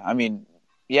 Oh, yeah. I mean,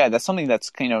 yeah, that's something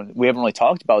that's we haven't really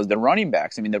talked about is the running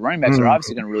backs. I mean, the running backs are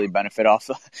obviously going to really benefit off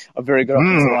a very good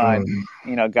offensive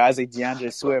line. Guys like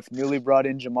DeAndre Swift, newly brought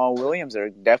in Jamal Williams are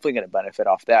definitely going to benefit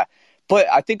off that. But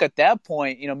I think at that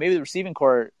point, maybe the receiving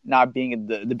core not being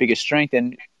the biggest strength,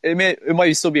 and it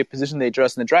might still be a position they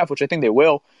address in the draft, which I think they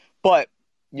will. But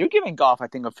you're giving Goff, I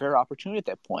think, a fair opportunity at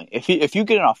that point. If you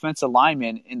get an offensive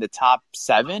lineman in the top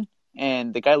 7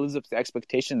 and the guy lives up to the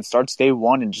expectation and starts day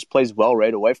one and just plays well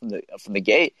right away from the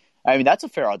gate, I mean, that's a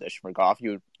fair audition for Goff,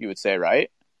 you would say,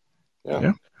 right?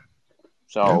 Yeah.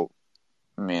 So,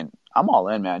 I mean, I'm all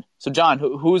in, man. So, John,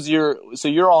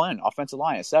 you're all in offensive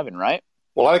line at 7, right?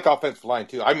 Well, I like offensive line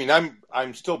too. I mean,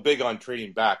 I'm still big on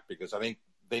trading back because I think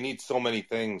they need so many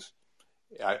things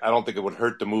I don't think it would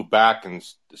hurt to move back and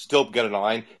still get in a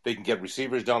line. They can get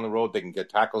receivers down the road. They can get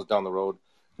tackles down the road.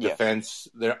 Defense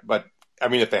there, but I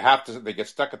mean, if they have to, they get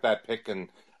stuck at that pick, and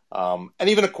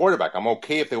even a quarterback. I'm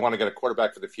okay if they want to get a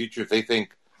quarterback for the future. If they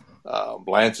think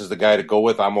Lance is the guy to go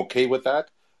with, I'm okay with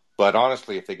that. But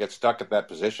honestly, if they get stuck at that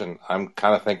position, I'm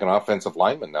kind of thinking offensive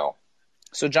lineman now.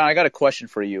 So, John, I got a question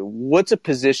for you. What's a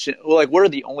position, what are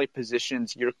the only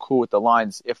positions you're cool with the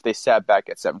Lions if they sat back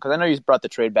at 7? Because I know you brought the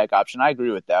trade back option. I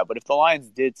agree with that. But if the Lions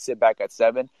did sit back at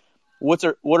 7, what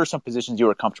are some positions you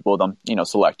were comfortable with them,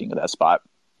 selecting at that spot?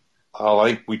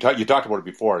 I think you talked about it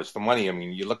before. It's the money. I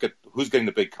mean, you look at who's getting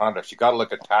the big contracts. You got to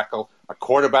look at tackle, a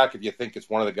quarterback. If you think it's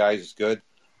one of the guys is good,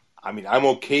 I mean, I'm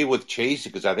okay with Chase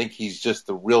because I think he's just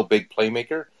the real big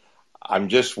playmaker. I'm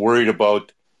just worried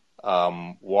about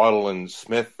Waddle and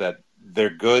Smith, that they're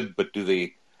good, but do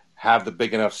they have the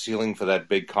big enough ceiling for that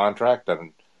big contract?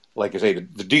 And like I say,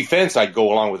 the defense, I'd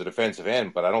go along with the defensive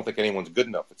end, but I don't think anyone's good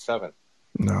enough at 7.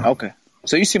 No. Okay.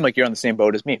 So you seem like you're on the same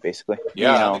boat as me, basically.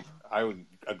 Yeah, I would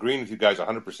agree with you guys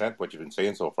 100% what you've been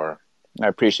saying so far. I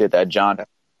appreciate that, John.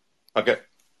 Okay.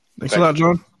 Thanks a lot,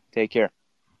 John. Take care.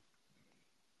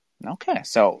 Okay,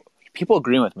 so people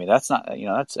agreeing with me. That's not,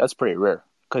 that's pretty rare.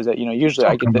 Because, usually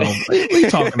I get What are you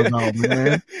talking about,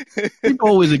 man? People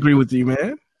always agree with you,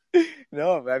 man.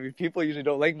 No, I mean, people usually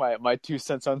don't like my 2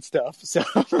 cents on stuff. So,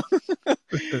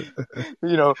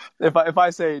 if I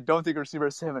say don't take a receiver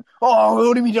at 7,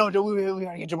 what do you mean don't? We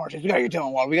got to get Jamar Chase. We got to get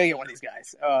Dylan Waddle. We got to get one of these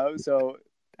guys. So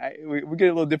we get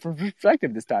a little different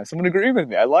perspective this time. Someone agree with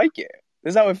me. I like it.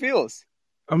 This is how it feels.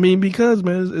 I mean, because,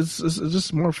 man, it's just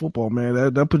smart football,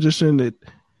 man. That position, it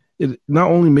not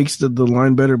only makes the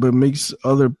line better, but makes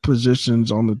other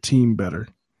positions on the team better.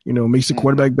 Makes the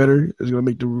quarterback better. It's going to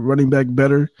make the running back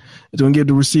better. It's going to give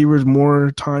the receivers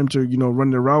more time to, run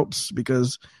their routes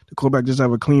because the quarterback just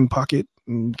have a clean pocket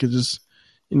and could just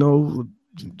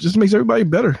makes everybody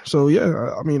better. So,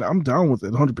 yeah, I mean, I'm down with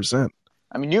it 100%.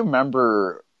 I mean, you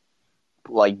remember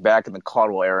like back in the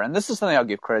Caldwell era, and this is something I'll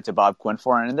give credit to Bob Quinn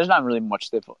for, and there's not really much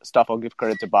stuff I'll give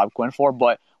credit to Bob Quinn for,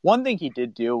 but one thing he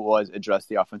did do was address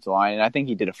the offensive line, and I think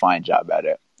he did a fine job at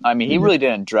it. I mean, he really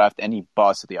didn't draft any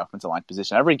busts at the offensive line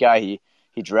position. Every guy he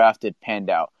drafted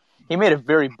panned out. He made a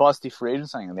very busty free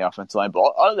agent signing on the offensive line, but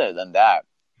other than that,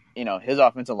 his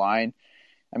offensive line,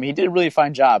 I mean, he did a really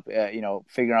fine job,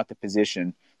 figuring out the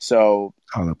position. So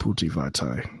Halapoulivaati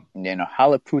Vaitai.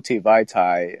 Halapoulivaati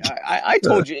Vaitai. I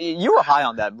told you were high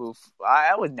on that move.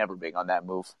 I was never big on that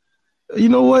move. You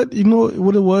know what? You know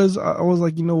what it was? I was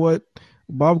like, you know what?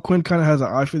 Bob Quinn kind of has an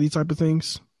eye for these type of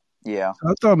things. Yeah.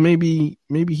 I thought maybe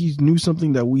he knew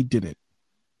something that we didn't.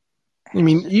 I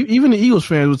mean, even the Eagles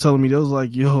fans were telling me, they was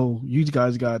like, yo, you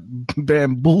guys got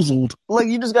bamboozled. Like,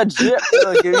 you just got gypped.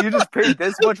 Like, you just paid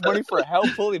this much money for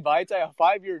Halapoulivaati Vaitai, a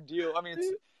 5-year deal. I mean,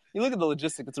 you look at the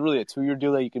logistics, it's really a 2-year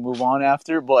deal that you can move on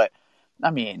after. But,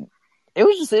 I mean, it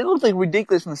looked like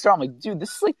ridiculous from the start. I'm like, dude,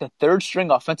 this is like the 3rd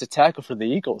string offensive tackle for the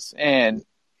Eagles. And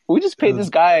we just paid this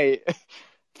guy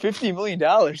 $50 million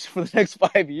for the next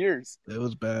 5 years. It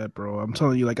was bad, bro. I'm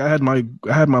telling you, like, I had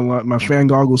my fan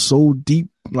goggles so deep,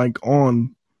 like,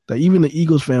 on that even the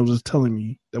Eagles fans was telling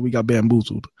me that we got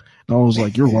bamboozled. And I was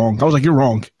like, you're wrong. You're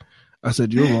wrong. I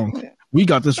said, you're wrong. We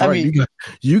got this right. I mean,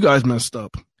 you guys messed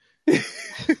up.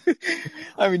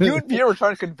 I mean, you and Pierre were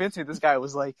trying to convince me this guy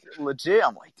was like legit.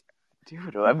 I'm like,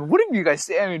 dude, I mean, what did you guys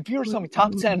say? I mean, Pierre was telling me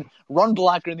top 10 run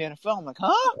blocker in the NFL. I'm like,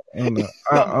 huh?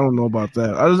 I don't know about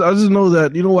that. I just know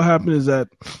that, you know what happened is that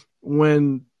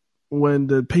when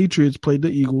the Patriots played the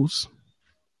Eagles,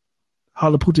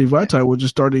 Halapoulivaati Vaitai was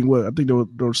just starting I think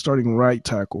they were starting right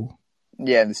tackle.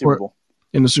 Yeah, in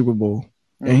the Super Bowl.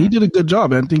 Mm-hmm. And he did a good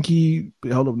job. I think he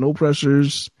held up no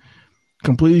pressures.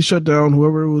 Completely shut down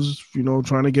whoever was,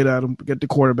 trying to get at him, get the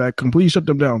quarterback. Completely shut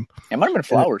them down. It might have been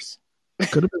Flowers.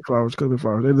 Could have been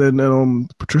Flowers. And then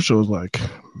Patricia was like,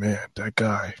 man, that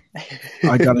guy.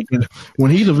 I got to get him. When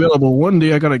he's available, one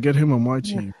day I got to get him on my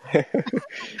team.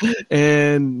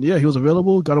 And, yeah, he was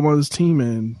available, got him on his team,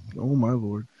 and, oh, my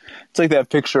Lord. It's like that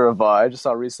picture of, I just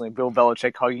saw recently, Bill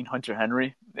Belichick hugging Hunter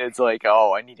Henry. It's like,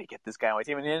 oh, I need to get this guy on my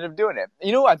team, and he ended up doing it.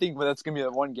 You know what? I think that's going to be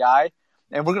the one guy.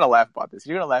 And we're going to laugh about this.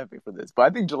 You're going to laugh at me for this. But I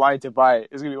think Jelani Tobias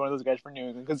is going to be one of those guys for New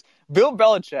England. Because Bill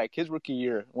Belichick, his rookie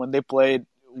year, when they played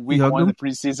week 1 in the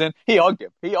preseason, he hugged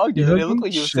him. And it looked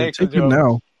like he was saying something. Take him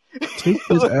now. Take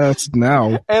his ass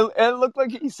now. And it looked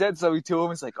like he said something to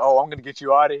him. It's like, oh, I'm going to get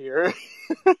you out of here.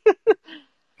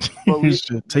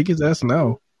 Take his ass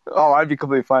now. Oh, I'd be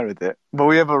completely fine with it. But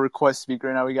we have a request speaker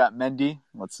right now. We got Mendy.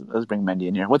 Let's bring Mendy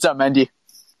in here. What's up, Mendy?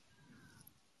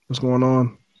 What's going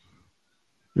on?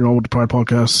 You're on with the Pride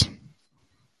Podcast.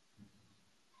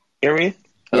 Hear me?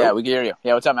 Yeah, we can hear you.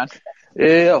 Yeah, what's up, man?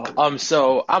 Yeah.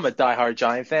 So I'm a diehard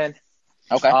Giant fan.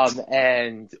 Okay.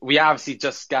 And we obviously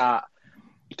just got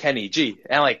Kenny G,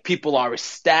 and like people are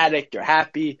ecstatic, they're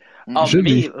happy. Should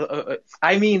be.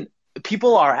 I mean,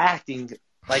 people are acting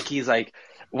like he's like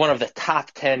one of the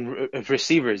top 10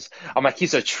 receivers. I'm like,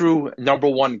 he's a true number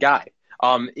one guy.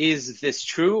 Is this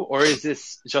true, or is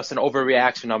this just an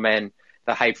overreaction on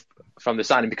the hype from the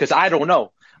signing? Because I don't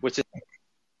know.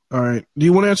 All right. Do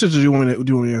you want to answer this, or do you want me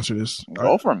to answer this?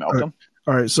 Go for it, Malcolm.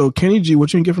 All right. So Kenny G,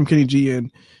 what you can get from Kenny G, and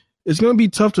it's going to be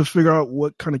tough to figure out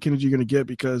what kind of Kenny G you're going to get,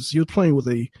 because he was playing with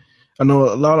I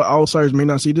know a lot of outsiders may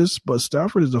not see this, but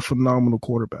Stafford is a phenomenal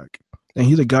quarterback, and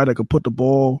he's a guy that could put the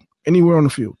ball anywhere on the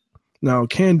field. Now,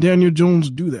 can Daniel Jones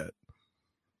do that?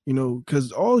 You know,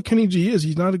 because all Kenny G is,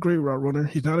 he's not a great route runner.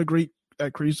 He's not a great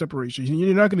at creating separation.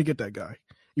 You're not going to get that guy.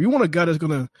 If you want a guy that's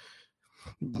going to,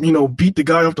 you know, beat the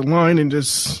guy off the line and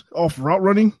just off route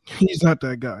running, he's not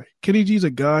that guy. Kenny G's a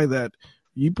guy that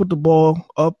you put the ball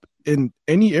up in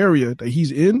any area that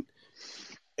he's in,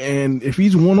 and if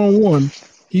he's one-on-one,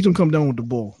 he's gonna come down with the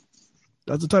ball.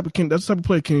 That's the type of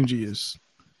player Kenny G is.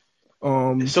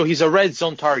 So he's a red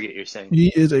zone target, you're saying?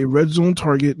 He is a red zone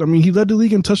target. I mean, he led the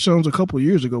league in touchdowns a couple of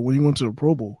years ago when he went to the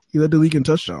Pro Bowl. He led the league in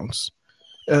touchdowns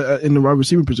in the wide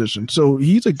receiver position. So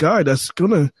he's a guy that's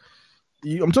gonna.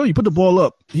 I'm telling you, put the ball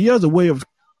up. He has a way of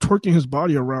twerking his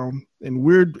body around in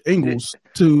weird angles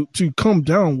to come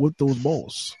down with those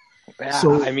balls. Yeah,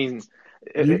 So I mean,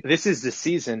 this is the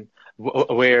season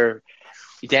where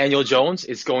Daniel Jones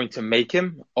is going to make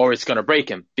him or it's going to break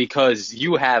him, because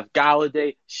you have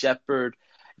Galladay, Shepard,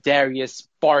 Darius,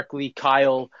 Barkley,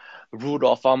 Kyle,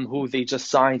 Rudolph, who they just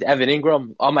signed, Evan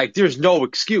Ingram. I'm like, there's no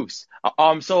excuse.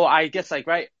 So I guess like,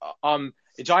 right,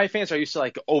 Giant fans are used to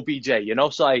like OBJ, you know?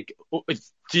 So like,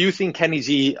 do you think Kenny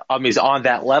G is on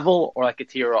that level or like a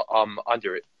tier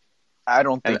under it? I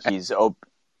don't think he's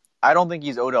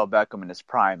Odell Beckham in his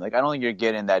prime. Like, I don't think you're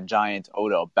getting that giant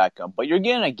Odell Beckham, but you're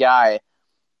getting a guy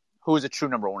who is a true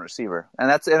number one receiver. And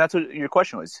that's what your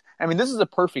question was. I mean, this is a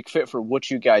perfect fit for what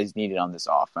you guys needed on this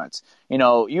offense. You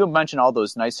know, you mentioned all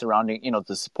those nice surrounding, you know,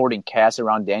 the supporting cast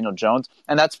around Daniel Jones,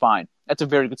 and that's fine. That's a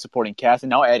very good supporting cast. And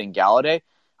now adding Galladay,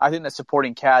 I think the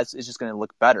supporting cast is just going to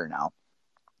look better now,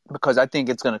 because I think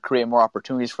it's going to create more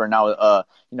opportunities for now,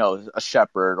 you know, a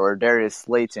Shepard or Darius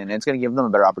Slayton, and it's going to give them a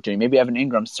better opportunity. Maybe Evan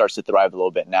Ingram starts to thrive a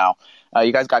little bit now.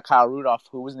 You guys got Kyle Rudolph,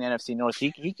 who was in the NFC North. He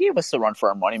gave us a run for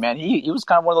our money, man. He was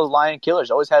kind of one of those Lion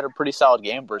killers. Always had a pretty solid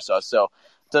game versus us. So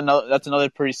that's another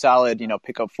pretty solid, you know,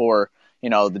 pickup for, you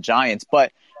know, the Giants.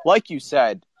 But like you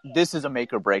said, this is a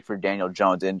make or break for Daniel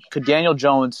Jones. And could Daniel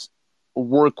Jones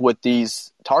work with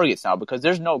these targets now? Because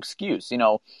there's no excuse, you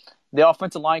know. The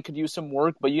offensive line could use some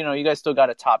work, but, you know, you guys still got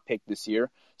a top pick this year.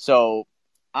 So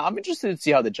I'm interested to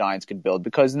see how the Giants can build,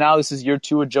 because now this is year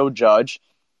 2 of Joe Judge.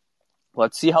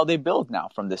 Let's see how they build now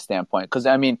from this standpoint. Because,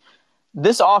 I mean,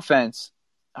 this offense,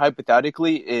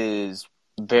 hypothetically, is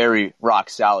very rock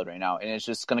solid right now. And it's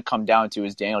just going to come down to,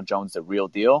 is Daniel Jones the real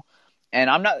deal? And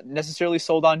I'm not necessarily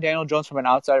sold on Daniel Jones from an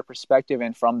outsider perspective,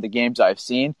 and from the games I've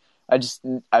seen.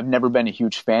 I've never been a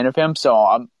huge fan of him. So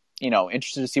I'm, you know,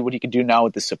 interested to see what he can do now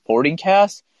with the supporting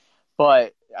cast.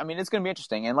 But, I mean, it's going to be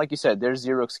interesting. And like you said, there's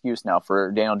zero excuse now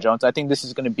for Daniel Jones. I think this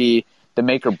is going to be the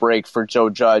make or break for Joe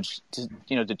Judge to,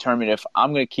 you know, determine if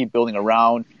I'm going to keep building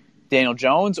around Daniel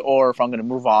Jones or if I'm going to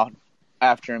move on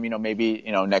after him, you know, maybe,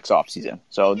 you know, next offseason.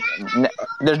 So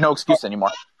there's no excuse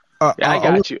anymore. I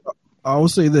got you. I will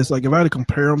say this, like, if I had to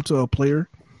compare him to a player,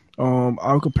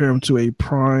 I would compare him to a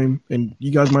prime, and you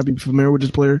guys might be familiar with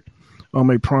this player,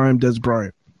 a prime Des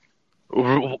Bryant.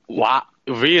 Wow,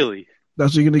 really?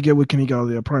 That's what you're going to get with Kenny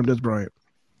Galladay, a prime Des Bryant.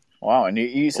 Wow, and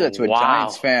you said that to a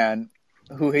Giants fan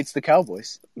who hates the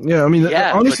Cowboys. Yeah, I mean,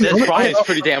 honestly, but Des Bryant's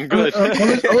pretty damn good.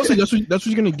 Honestly, that's what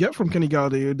you're going to get from Kenny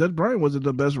Galladay. Des Bryant wasn't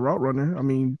the best route runner. I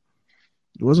mean,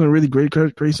 it wasn't really great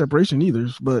separation either,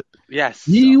 but yes,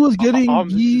 he was getting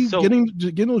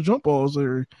those jump balls,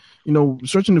 or, you know,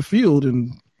 stretching the field,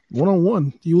 and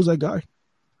one-on-one, he was that guy.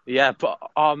 Yeah, but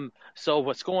so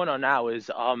what's going on now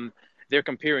is they're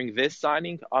comparing this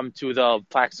signing to the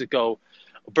Plaxico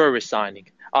Burress signing.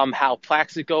 How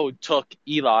Plaxico took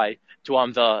Eli to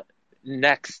the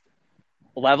next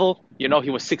level. You know, he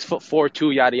was 6'4",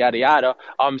 2, yada yada yada.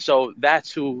 So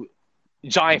that's who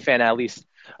Giant fan at least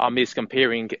is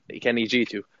comparing Kenny G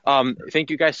to. Thank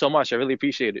you guys so much. I really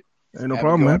appreciate it. Hey, no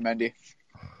problem, man. Mendy.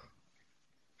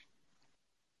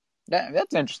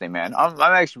 That's interesting, man. I'm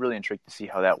actually really intrigued to see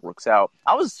how that works out.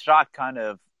 I was shocked kind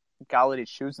of Galladay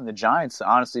choosing the Giants,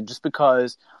 honestly, just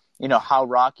because, you know, how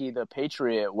rocky the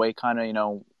Patriot way kind of, you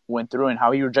know, went through and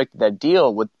how he rejected that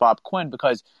deal with Bob Quinn,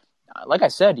 because like I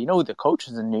said, you know who the coach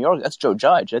is in New York? That's Joe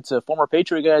Judge. That's a former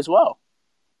Patriot guy as well.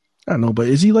 I know, but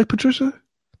is he like Patricia?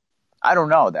 I don't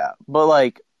know that, but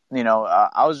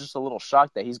I was just a little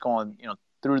shocked that he's going,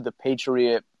 through the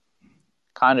Patriot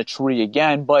kind of tree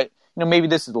again. But maybe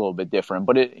this is a little bit different.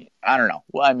 But I don't know.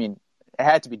 Well, I mean, it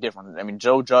had to be different. I mean,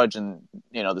 Joe Judge and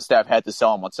the staff had to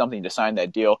sell him on something to sign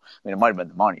that deal. I mean, it might have been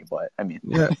the money, but I mean,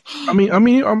 yeah.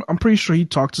 I'm pretty sure he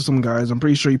talked to some guys. I'm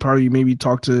pretty sure he probably maybe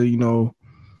talked to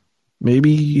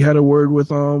maybe he had a word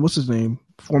with what's his name,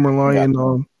 former Lion,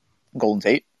 Golden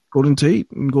Tate. Golden Tate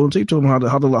told him how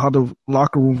the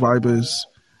locker room vibe is.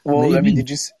 Well, maybe. I mean,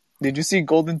 did you see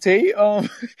Golden Tate?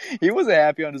 He wasn't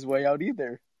happy on his way out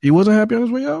either. He wasn't happy on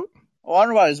his way out? Well, I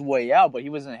don't know about his way out, but he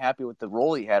wasn't happy with the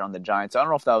role he had on the Giants. I don't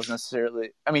know if that was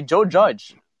necessarily. I mean, Joe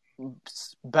Judge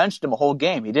benched him a whole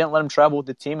game. He didn't let him travel with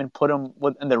the team and put him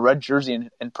in the red jersey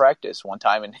in practice one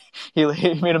time, and he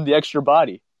made him the extra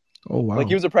body. Oh wow! Like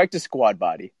he was a practice squad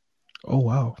body. Oh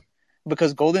wow!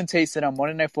 Because Golden Tate said on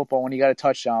Monday Night Football when he got a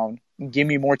touchdown, "Give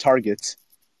me more targets,"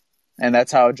 and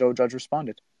that's how Joe Judge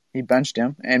responded. He benched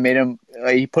him and made him.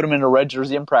 He put him in a red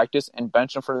jersey in practice and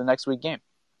benched him for the next week game.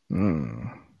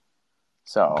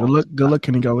 So good luck,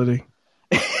 Kenny Galladay.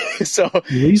 So at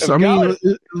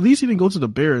least he didn't go to the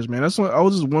Bears, man. That's I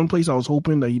was just one place I was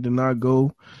hoping that he did not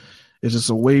go. It's just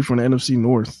away from the NFC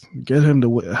North. Get him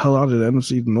the hell out of the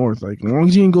NFC North. Like, as long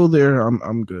as he didn't go there,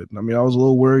 I'm good. I mean, I was a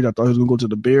little worried. I thought he was going to go to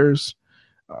the Bears.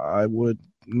 I would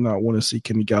not want to see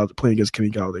Kenny Galladay playing against Kenny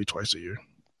Galladay twice a year.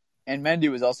 And Mendy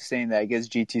was also saying that I guess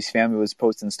GT's family was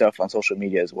posting stuff on social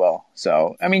media as well.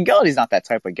 So, I mean, Galladay's not that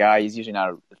type of guy. He's usually not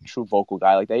a true vocal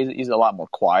guy like that. He's a lot more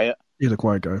quiet. He's a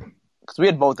quiet guy. Because we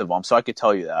had both of them, so I could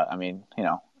tell you that. I mean,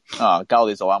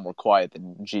 Galladay's a lot more quiet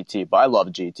than GT, but I love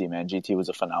GT, man. GT was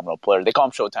a phenomenal player. They call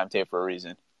him Showtime Tape for a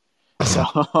reason. So,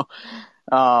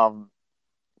 but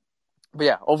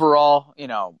yeah, overall,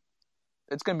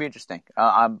 it's going to be interesting.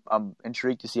 I'm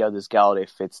intrigued to see how this Galladay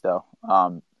fits, though,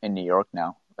 in New York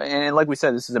now. And like we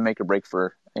said, this is a make or break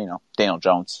for Daniel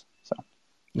Jones. So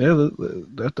yeah,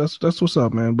 that's what's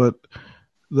up, man. But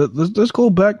let's go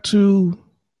back to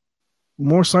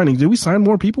more signings. Did we sign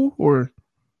more people or?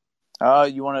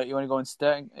 You want to go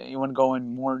instead? You want to go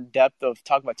in more depth of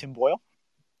talk about Tim Boyle?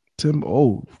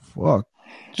 Oh fuck!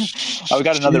 We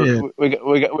got another.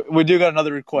 We do got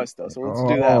another request though, so let's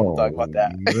do that. We'll talk about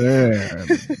that. Man.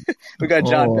 We got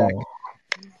John back.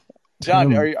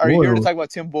 John, are you here to talk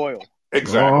about Tim Boyle?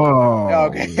 Exactly. Oh,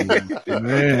 okay.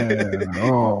 Man.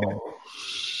 Oh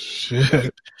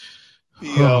shit.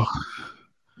 Now,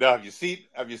 have you seen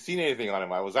anything on him?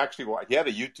 He had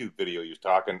a YouTube video. He was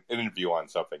talking an interview on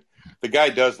something. The guy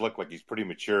does look like he's pretty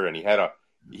mature, and he had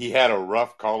a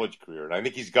rough college career, and I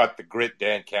think he's got the grit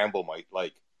Dan Campbell might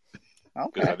like.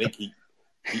 Okay. I think he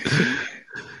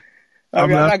I'm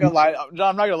not gonna lie, John.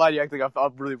 I'm not gonna lie to you. I think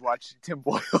I've really watched Tim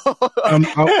Boyle.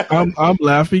 I'm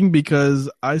laughing because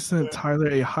I sent Tyler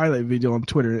a highlight video on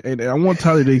Twitter, and I want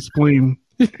Tyler to explain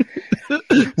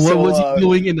what was he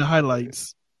doing in the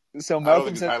highlights. So I don't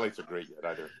think his highlights are great yet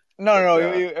either. No.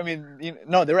 I mean,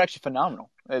 they were actually phenomenal.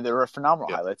 They were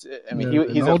phenomenal highlights. I mean,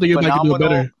 he's a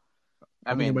phenomenal.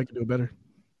 I mean, he might do it better.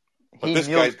 But this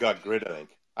guy's got grit.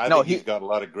 I think he's got a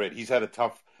lot of grit. He's had a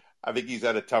tough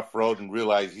road and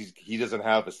realized he doesn't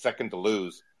have a second to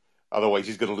lose. Otherwise,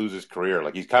 he's going to lose his career.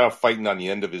 Like he's kind of fighting on the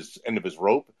end of his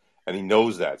rope, and he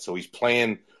knows that. So he's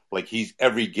playing like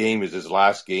every game is his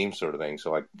last game, sort of thing.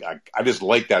 So I just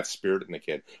like that spirit in the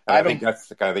kid. And I think that's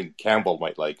the kind of thing Campbell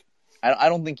might like. I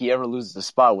don't think he ever loses the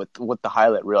spot with the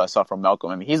highlight reel I saw from Malcolm.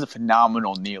 I mean, he's a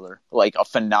phenomenal kneeler, like a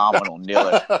phenomenal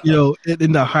kneeler.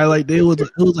 In the highlight, it was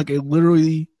like a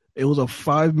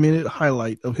 5-minute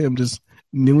highlight of him just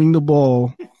kneeling the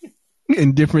ball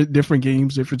in different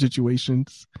games, different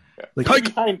situations. Yeah. Like you're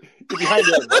behind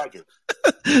Aaron Rodgers.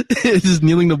 It's just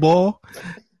kneeling the ball.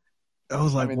 I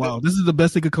was like, wow, this is the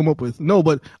best they could come up with. No,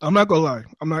 but I'm not gonna lie.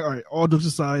 All right. All jokes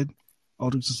aside.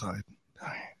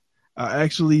 I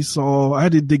actually I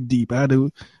had to dig deep. I had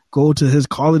to go to his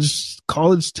college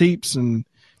tapes and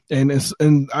I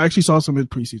actually saw some of his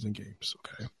preseason games.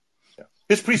 Okay. Yeah.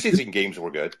 His preseason games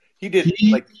were good. He has 2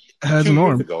 an years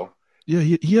arm. ago. Yeah,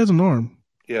 he has an arm.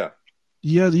 Yeah.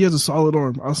 He has a solid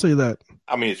arm. I'll say that.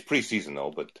 I mean, it's preseason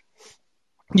though, but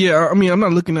yeah, I mean, I'm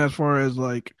not looking as far as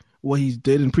like what he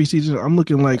did in preseason. I'm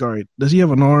looking like, all right, does he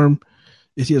have an arm?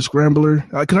 Is he a scrambler?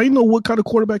 Because I didn't know what kind of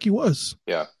quarterback he was.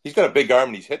 Yeah, he's got a big arm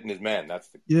and he's hitting his man.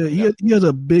 He has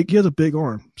a big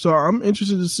arm. So I'm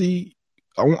interested to see.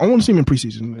 I want to see him in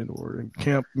preseason or in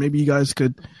camp. Maybe you guys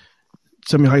could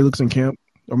tell me how he looks in camp,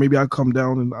 or maybe I'll come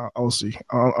down and I'll see.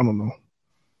 I don't know.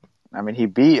 I mean, he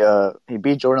beat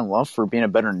Jordan Love for being a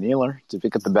better kneeler to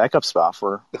pick up the backup spot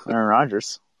for Aaron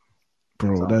Rodgers.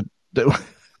 Bro, that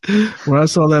when I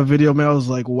saw that video, man, I was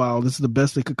like, wow, this is the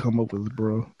best they could come up with,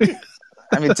 bro.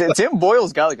 I mean, Tim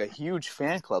Boyle's got like a huge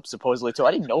fan club supposedly too.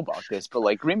 I didn't know about this, but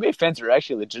like Green Bay fans are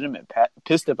actually legitimate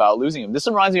pissed about losing him. This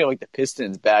reminds me of like the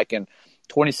Pistons back in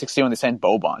 2016 when they signed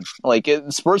Boban. Like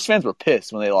Spurs fans were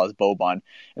pissed when they lost Boban,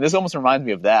 and this almost reminds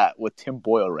me of that with Tim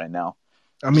Boyle right now.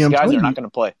 I mean, guys are not going to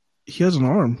play. He has an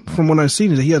arm. From what I've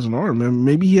seen, he has an arm, and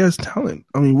maybe he has talent.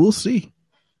 I mean, we'll see.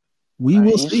 We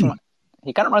will see.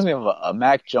 He kind of reminds me of a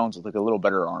Mac Jones with like a little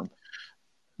better arm.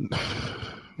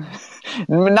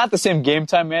 Not the same game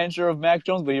time manager of Mac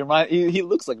Jones, but he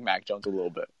looks like Mac Jones a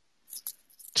little bit.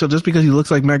 So just because he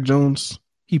looks like Mac Jones,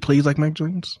 he plays like Mac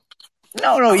Jones?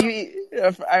 No.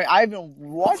 I haven't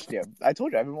watched him. I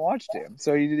told you I haven't watched him.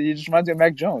 So he just reminds me of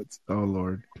Mac Jones. Oh,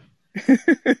 Lord.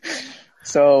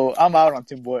 So I'm out on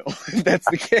Tim Boyle if that's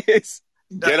the case.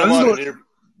 Get him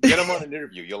on an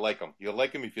interview. You'll like him. You'll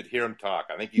like him if you hear him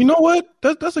talk. I think you know what?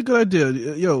 That's a good idea.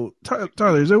 Yo,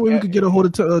 Tyler, is there a way we could get a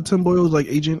hold of Tim Boyle's like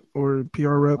agent or PR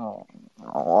rep?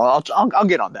 I'll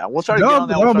get on that. We'll try to get on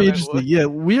that. That'll be interesting. Yeah,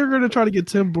 we are going to try to get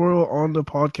Tim Boyle on the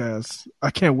podcast. I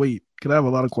can't wait because I have a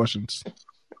lot of questions.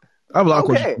 I have a lot of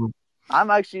questions. I'm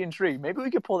actually intrigued. Maybe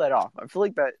we could pull that off. I feel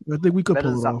like that. I think we could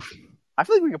pull it off. I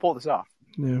feel like we could pull this off.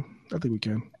 Yeah, I think we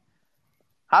can.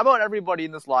 How about everybody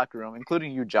in this locker room,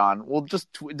 including you, John? We'll just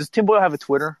does Tim Boyle have a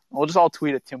Twitter? We'll just all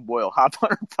tweet at Tim Boyle. Hop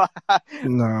on our pod.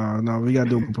 No, we gotta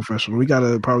do it professional. We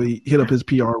gotta probably hit up his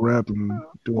PR rep and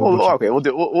do it.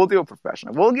 We'll do it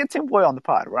professional. We'll get Tim Boyle on the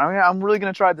pod. I mean, I'm really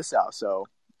gonna try this out. So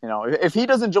if he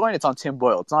doesn't join, it's on Tim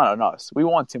Boyle. It's not on us. We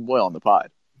want Tim Boyle on the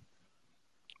pod.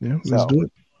 Yeah, let's do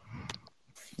it.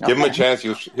 Give him a chance.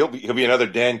 He'll be another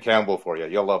Dan Campbell for you.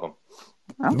 You'll love him.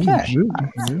 Okay,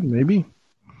 yeah, maybe.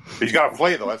 He's got to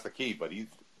play though. That's the key. But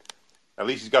at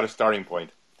least he's got a starting point.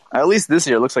 At least this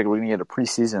year, it looks like we're gonna get a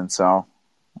preseason. So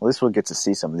at least we'll get to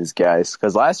see some of these guys.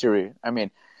 Because last year,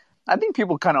 I think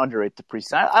people kind of underrate the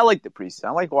preseason. I like the preseason.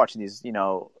 I like watching these,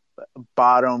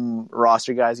 bottom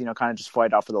roster guys, kind of just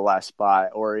fight off for the last spot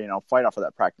or fight off for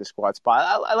that practice squad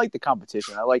spot. I like the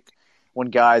competition. I like when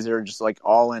guys are just like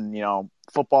all in,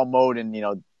 football mode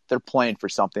and they're playing for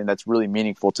something that's really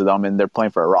meaningful to them and they're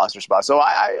playing for a roster spot. So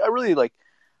I really like.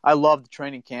 I love the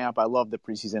training camp. I love the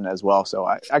preseason as well. So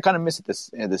I kind of miss it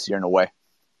this year in a way.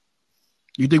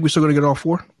 You think we're still going to get all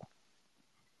four?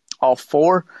 All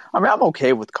four? I mean, I'm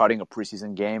okay with cutting a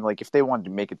preseason game. Like, if they wanted to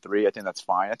make it 3, I think that's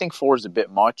fine. I think 4 is a bit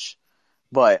much.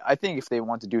 But I think if they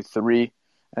want to do 3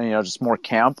 and, just more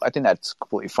camp, I think that's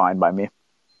completely fine by me.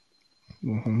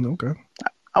 Mm-hmm, okay.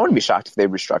 I wouldn't be shocked if they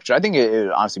restructured. I think it would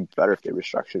honestly be better if they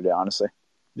restructured it, honestly.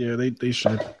 Yeah, they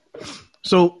should.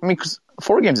 So, I mean, because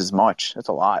 4 games is much. That's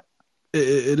a lot.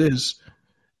 It is.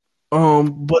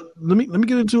 But let me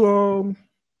get into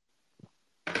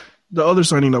the other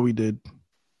signing that we did.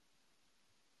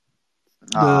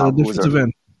 The defensive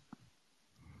end.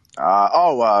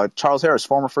 Charles Harris,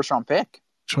 former first-round pick.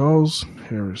 Charles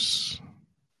Harris.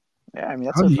 Yeah, I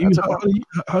mean,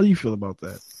 how do you feel about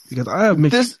that? Because I have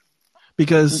mixed.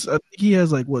 Because he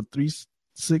has 3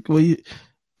 6.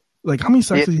 Well, how many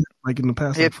sacks did he have, in the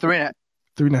past? He had 3.5.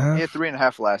 3.5. He had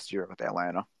 3.5 last year with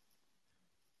Atlanta.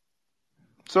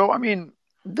 So I mean,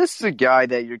 this is a guy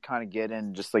that you're kind of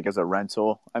getting just as a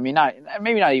rental. I mean,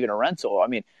 maybe not even a rental. I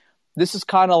mean, this is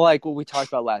kind of like what we talked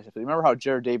about last year. Remember how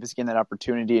Jared Davis getting that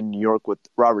opportunity in New York with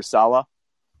Robert Saleh?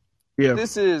 Yeah.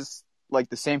 This is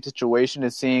the same situation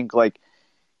as seeing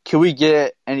can we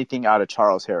get anything out of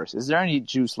Charles Harris? Is there any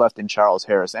juice left in Charles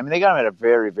Harris? I mean, they got him at a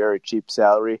very, very cheap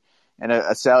salary and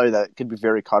a salary that could be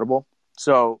very cuttable.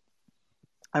 So,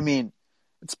 I mean,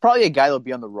 it's probably a guy that'll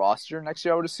be on the roster next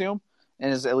year, I would assume,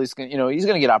 and is at least he's going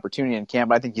to get opportunity in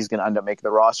camp. I think he's going to end up making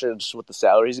the roster just with the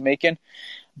salary he's making.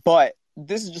 But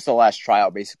this is just the last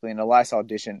tryout, basically, and the last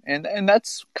audition, and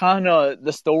that's kind of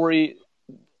the story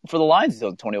for the Lions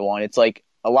until 2021. It's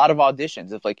a lot of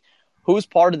auditions. It's who's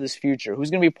part of this future? Who's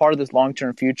going to be part of this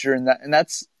long-term future? And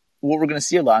that's what we're going to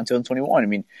see a lot until 2021. I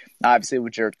mean, obviously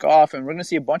with Jared Goff, and we're going to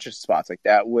see a bunch of spots like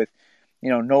that with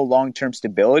no long-term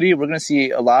stability. We're going to see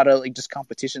a lot of just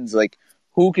competitions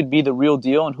who could be the real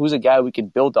deal and who's a guy we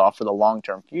could build off for the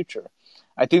long-term future.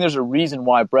 I think there's a reason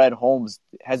why Brad Holmes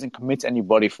hasn't committed to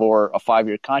anybody for a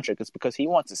 5-year contract. It's because he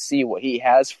wants to see what he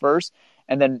has first.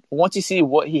 And then once you see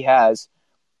what he has,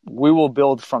 we will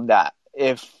build from that.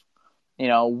 If,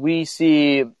 we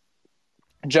see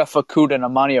Jeff Okudah and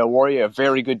Amani Oruwariye, a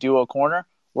very good duo corner,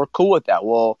 we're cool with that.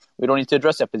 Well, we don't need to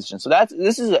address that position. So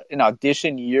this is an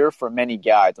audition year for many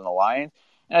guys on the Lions.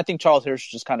 And I think Charles Harris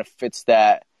just kind of fits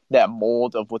that that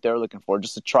mold of what they're looking for,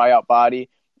 just a tryout body.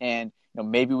 And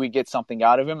maybe we get something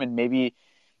out of him, and maybe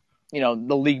the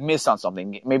league missed on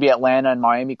something. Maybe Atlanta and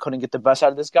Miami couldn't get the best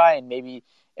out of this guy, and maybe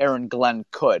Aaron Glenn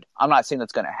could. I'm not saying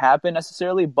that's going to happen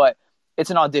necessarily, but it's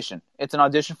an audition. It's an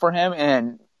audition for him,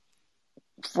 and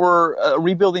for a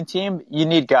rebuilding team, you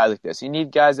need guys like this. You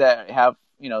need guys that have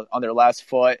on their last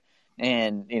foot,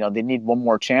 and they need one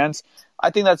more chance.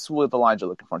 I think that's what the Lions are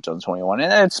looking for in 2021,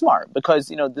 and it's smart because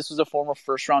this was a former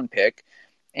first-round pick,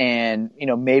 and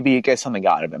maybe you get something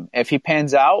out of him. If he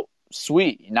pans out,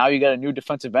 sweet. Now you got a new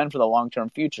defensive end for the long-term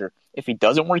future. If he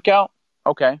doesn't work out,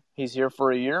 okay, he's here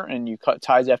for a year, and you cut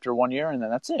ties after 1 year, and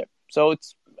then that's it. So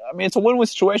it's a win-win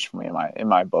situation for me in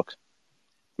my book.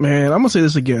 Man, I'm gonna say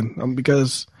this again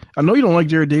because I know you don't like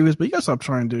Jarrad Davis, but you gotta stop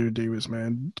trying Jarrad Davis,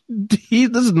 man. This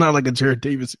is not like a Jarrad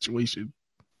Davis situation.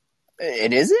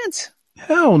 It isn't.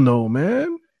 Hell no,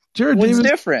 man. What's Davis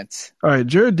different? All right,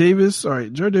 Jarrad Davis. All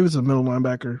right, Jarrad Davis is a middle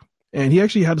linebacker, and he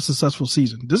actually had a successful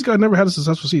season. This guy never had a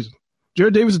successful season.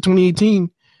 Jarrad Davis in 2018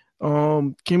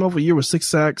 came off a year with 6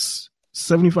 sacks,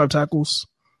 75 tackles.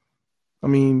 I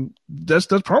mean, that's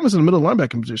promising in the middle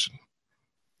linebacker position.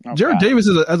 Okay. Jarrad Davis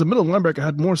as a middle linebacker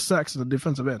had more sacks than a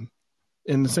defensive end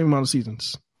in the same amount of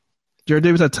seasons. Jarrad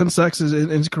Davis had 10 sacks in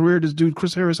his career. This dude,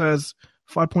 Chris Harris, has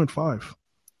 5.5.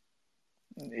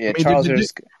 Yeah, Charles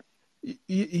Harris.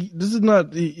 This is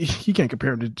not. He can't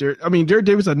compare him to Jarrad. I mean, Jarrad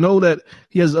Davis, I know that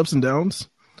he has ups and downs,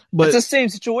 but it's the same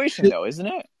situation, though, isn't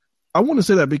it? I want to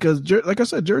say that because, like I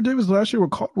said, Jarrad Davis last year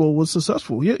with Caldwell was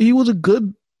successful. He was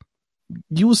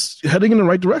he was heading in the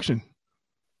right direction.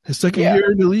 His second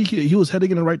year in the league, he was heading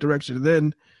in the right direction. And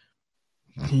then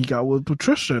he got with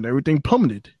Patricia, and everything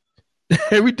plummeted.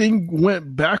 Everything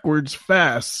went backwards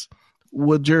fast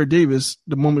with Jarrad Davis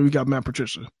the moment we got Matt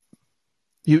Patricia.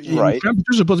 Matt Patricia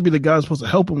was supposed to be the guy who's supposed to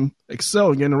help him excel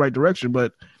and get in the right direction,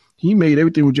 but he made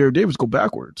everything with Jarrad Davis go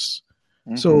backwards.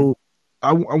 Mm-hmm. So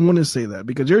I want to say that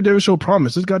because Jarrad Davis showed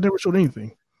promise. This guy never showed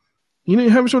anything. He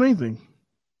haven't showed anything.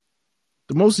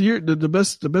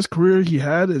 The best career he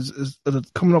had is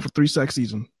coming off a 3-sack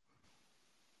season.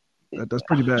 That's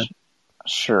pretty bad.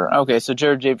 Sure. Okay, so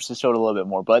Jarrad Davis has showed a little bit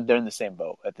more, but they're in the same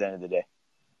boat at the end of the day.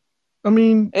 I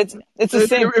mean, it's the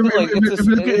same.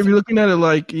 If you're looking at it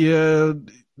like,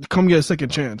 come get a second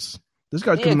chance. This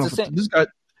guy coming off. This guy,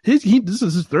 this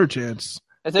is his third chance.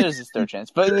 It is his third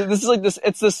chance, but this is like this.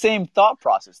 It's the same thought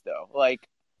process, though. Like,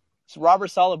 so Robert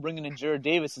Saleh bringing in Jarrad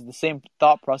Davis is the same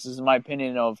thought process, in my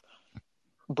opinion, of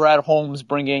Brad Holmes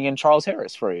bringing in Charles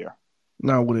Harris for a year.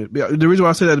 No, would it? The reason why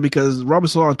I say that is because Robert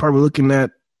Saleh is probably looking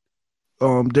at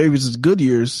Davis's good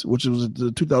years, which was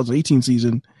the 2018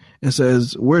 season, and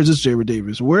says, "Where's this Jarrad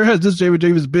Davis? Where has this Jarrad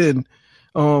Davis been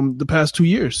the past 2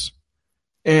 years?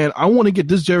 And I want to get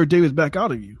this Jarrad Davis back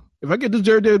out of you. If I get this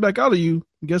Jarrad Davis back out of you,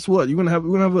 guess what? We're gonna have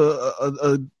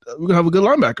a good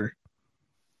linebacker.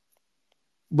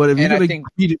 But if you're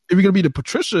gonna be the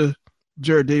Patricia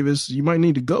Jarrad Davis, you might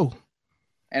need to go."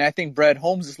 And I think Brad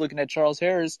Holmes is looking at Charles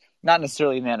Harris, not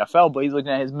necessarily in the NFL, but he's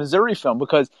looking at his Missouri film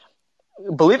because,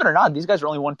 believe it or not, these guys are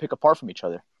only one pick apart from each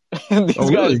other. These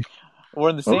guys were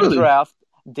in the same draft.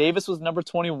 Davis was number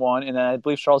 21, and then I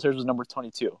believe Charles Harris was number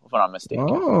 22, if I'm not mistaken.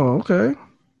 Oh, okay.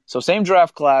 So same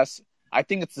draft class. I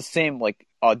think it's the same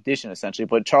audition essentially,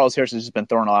 but Charles Harris has just been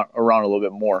thrown around a little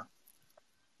bit more.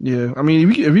 Yeah, I mean,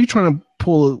 if you're trying to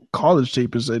pull a college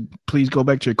tape and said, please go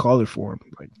back to your college form.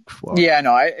 Yeah,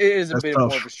 no, it is a bit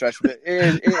more of a stretch, but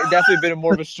it definitely a bit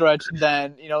more of a stretch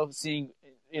than seeing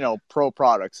pro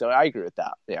products. So I agree with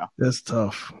that. Yeah, that's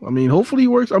tough. I mean, hopefully he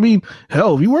works. I mean,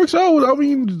 hell, if he works out, I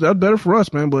mean, that's better for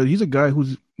us, man. But he's a guy who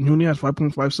only has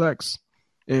 5.5 sacks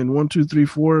in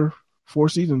 4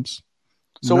 seasons.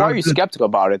 So why are you skeptical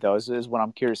about it, though? Is what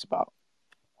I'm curious about.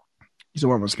 You said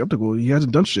why am I skeptical? He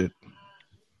hasn't done shit.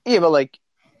 Yeah, but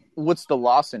what's the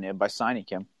loss in it by signing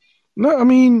him? No, I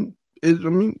mean, I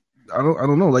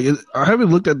don't know. I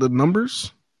haven't looked at the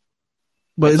numbers,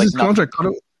 but is his contract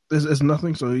cut? It's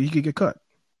nothing, so he could get cut.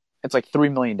 It's like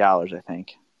 $3 million, I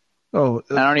think. Oh,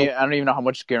 I don't even know how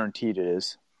much guaranteed it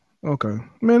is. Okay,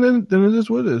 man. Then it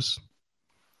is what it is.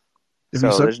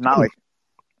 So there's not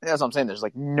that's what I'm saying. There's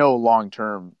no long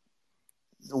term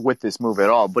with this move at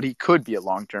all, but he could be a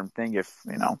long term thing if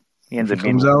he ends up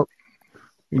comes out.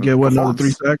 You get another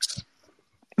 3 sacks?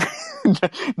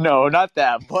 No, not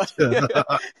that. But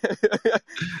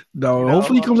no,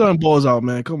 hopefully he comes out and balls out,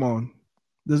 man. Come on,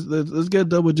 let's get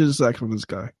double-digit sacks from this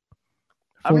guy.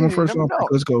 First round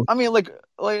pick. Let's go. I mean,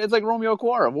 it's like Romeo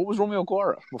Okwara. What was Romeo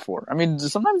Okwara before? I mean,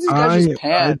 sometimes these guys just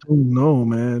pan. I don't know,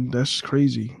 man. That's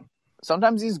crazy.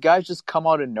 Sometimes these guys just come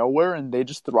out of nowhere and they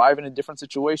just thrive in a different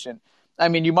situation. I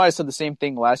mean, you might have said the same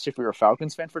thing last year if you were a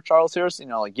Falcons fan for Charles Harris.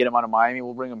 Like get him out of Miami,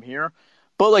 we'll bring him here.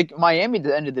 But like Miami, at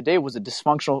the end of the day, was a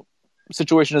dysfunctional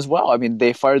situation as well. I mean,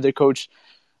 they fired their coach,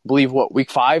 I believe,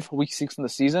 week 5, week 6 in the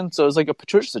season. So it's like a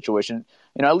Patricia situation.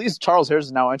 At least Charles Harris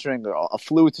is now entering a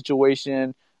fluid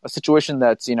situation, a situation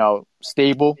that's,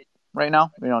 stable right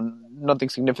now. Nothing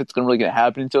significant is really going to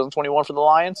happen in 2021 for the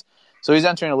Lions. So he's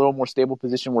entering a little more stable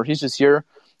position where he's just here.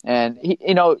 And,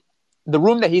 the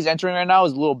room that he's entering right now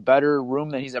is a little better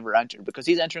room than he's ever entered because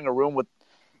he's entering a room with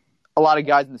a lot of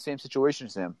guys in the same situation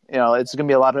as him. It's going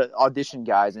to be a lot of audition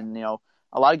guys and,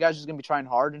 a lot of guys are just going to be trying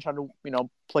hard and trying to,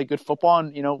 play good football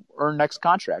and, earn next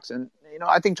contracts. And,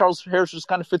 I think Charles Harris just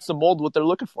kind of fits the mold of what they're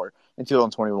looking for in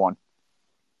 2021.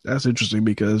 That's interesting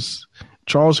because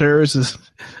Charles Harris is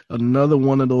another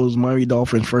one of those Miami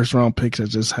Dolphins first-round picks that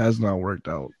just has not worked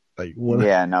out. Like what?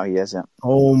 Yeah, no, he hasn't.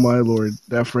 Oh, my Lord.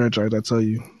 That franchise, I tell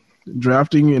you.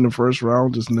 Drafting in the first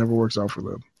round just never works out for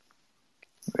them.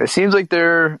 It seems like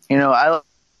they're, I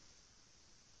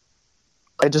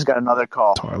just got another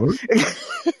call. Tyler?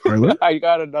 I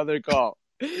got another call.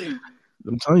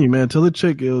 I'm telling you, man, tell the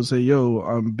chick it'll say, yo,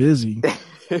 I'm busy.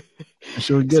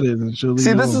 She'll get it and she'll leave.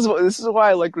 See, this is why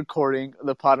I like recording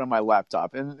the pod on my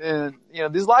laptop. And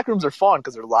these locker rooms are fun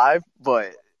because they're live,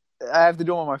 but I have to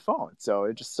do them on my phone, so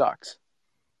it just sucks.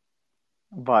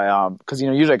 But because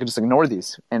usually I could just ignore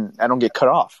these and I don't get cut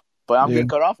off. But I'm getting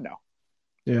cut off now.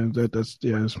 Yeah, that's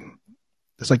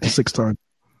like the 6th time.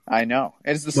 I know.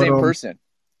 And it's the same person.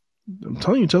 I'm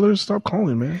telling you, tell her to stop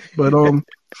calling, man. But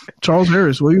Charles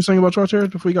Harris, what were you saying about Charles Harris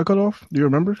before he got cut off? Do you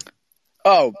remember?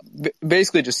 Oh,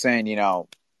 basically just saying,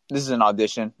 this is an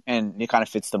audition, and it kind of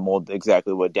fits the mold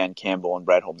exactly what Dan Campbell and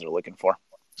Brad Holmes are looking for.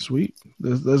 Sweet.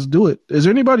 Let's do it. Is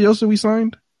there anybody else that we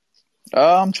signed?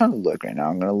 I'm trying to look right now.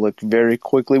 I'm going to look very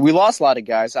quickly. We lost a lot of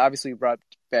guys. Obviously, we brought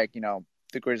back,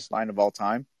 the greatest line of all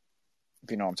time,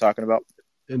 if you know what I'm talking about.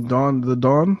 And the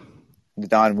Don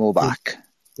Mulbach.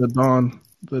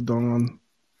 The Don.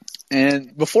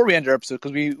 And before we end our episode,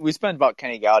 because we spent about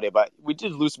Kenny Galladay, but we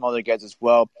did lose some other guys as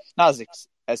well. Not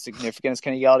as significant as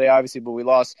Kenny Galladay, obviously, but we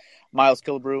lost Miles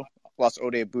Killebrew, lost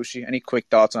Oday Abushi. Any quick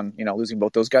thoughts on, losing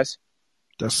both those guys?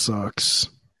 That sucks.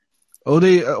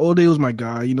 Oday was my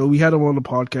guy. We had him on the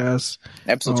podcast.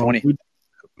 Episode 20.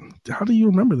 How do you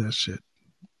remember that shit?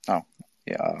 Oh,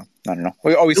 yeah. I don't know.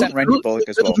 We sent Randy Bullock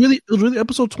as well. It was really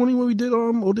episode 20 when we did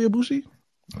Oday Abushi?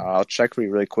 I'll check for you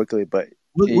really quickly, but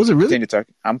was it really?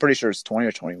 I'm pretty sure it's 20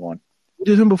 or 21. We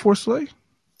did him before Slay?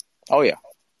 Oh, yeah.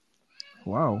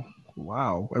 Wow.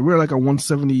 And we're like at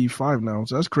 175 now,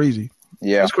 so that's crazy.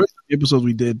 Yeah. That's crazy, the episodes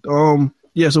we did.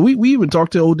 Yeah, so we even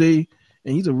talked to Oday,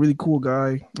 and he's a really cool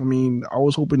guy. I mean, I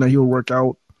was hoping that he'll work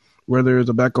out, whether it's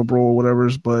a backup role or whatever,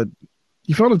 but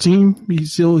he found a team.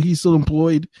 He's still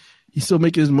employed. He's still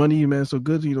making his money, man, so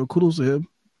good. Kudos to him.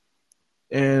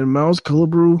 And Miles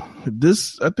Killebrew,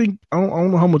 I think, I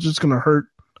don't know how much it's going to hurt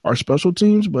our special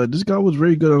teams, but this guy was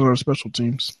very good on our special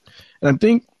teams. And I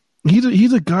think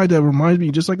he's a guy that reminds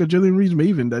me just like a Jalen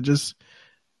Reeves-Maven that just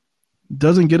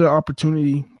doesn't get an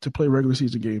opportunity to play regular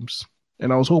season games.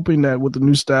 And I was hoping that with the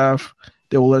new staff,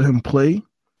 they will let him play,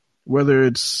 whether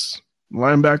it's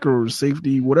linebacker or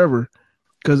safety, whatever.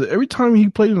 Because every time he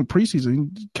played in the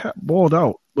preseason, he balled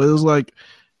out. But it was like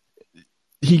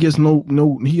he gets no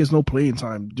playing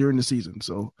time during the season.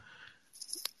 So,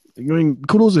 I mean,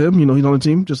 kudos to him. He's on the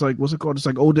team, just like just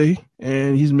like Oday,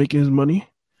 and he's making his money.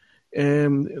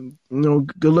 And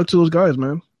good luck to those guys,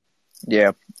 man.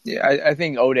 Yeah. I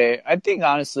think Oday. I think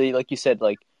honestly, like you said,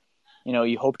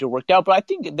 you hoped it worked out, but I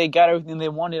think they got everything they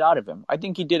wanted out of him. I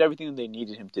think he did everything they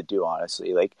needed him to do.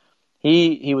 Honestly,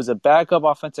 he was a backup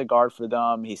offensive guard for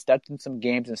them. He stepped in some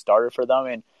games and started for them,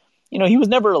 and he was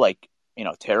never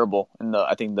terrible in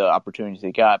the opportunities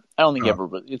he got. I don't think he ever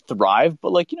really thrived,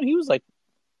 but he was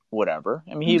whatever.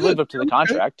 I mean, he lived up to the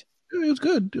contract. Yeah, it was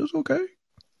good. It was okay.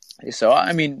 So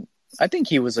I mean, I think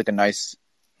he was a nice,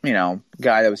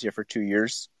 guy that was here for 2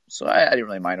 years. So I didn't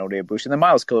really mind Oday Abushi. And then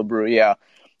Miles Killebrew, yeah,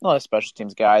 a special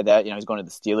teams guy that he's going to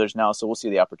the Steelers now. So we'll see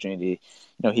the opportunity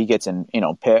he gets in.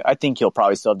 Pitt. I think he'll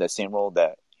probably still have that same role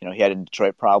that he had in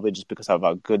Detroit, probably just because of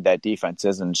how good that defense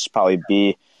is, and just probably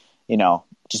be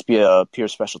just be a pure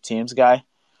special teams guy.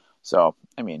 So,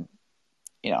 I mean,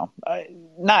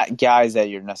 not guys that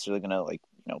you're necessarily going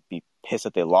to be pissed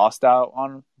that they lost out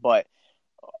on, but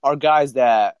are guys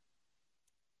that,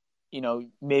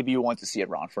 maybe you want to see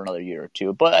around for another year or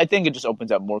two. But I think it just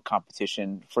opens up more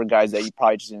competition for guys that you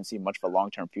probably just didn't see much of a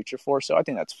long-term future for. So I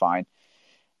think that's fine.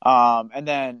 And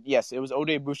then, yes, it was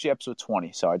Oday Abushi episode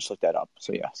 20. So I just looked that up.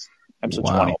 So, yes, episode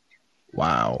 20.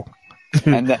 Wow.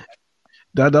 And then,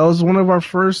 That was one of our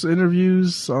first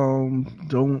interviews.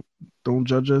 Don't Don't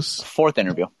judge us. Fourth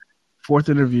interview. Fourth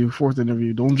interview.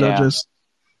 Don't judge Yeah. us.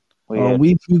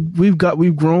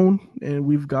 We've grown and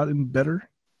we've gotten better.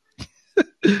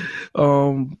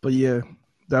 But yeah,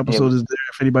 the episode is there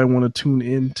if anybody want to tune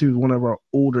in to one of our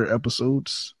older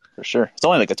episodes. For sure. It's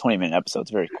only like a 20-minute episode.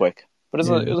 It's very quick, but it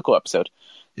was a cool episode.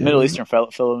 Yeah. Middle Eastern fellow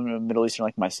Middle Eastern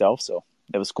like myself, so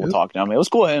it was cool talking to him. It was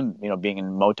cool him, being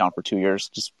in Motown for 2 years,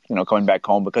 just coming back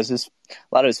home because a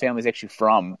lot of his family's actually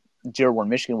from Dearborn,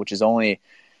 Michigan, which is only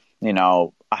a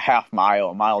a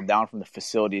mile down from the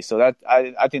facility. So that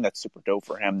I think that's super dope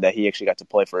for him that he actually got to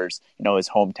play for his his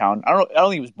hometown. I don't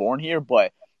think he was born here,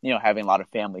 but having a lot of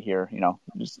family here,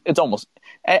 it's almost,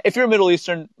 if you're Middle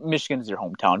Eastern, Michigan is your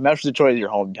hometown. Metro Detroit is your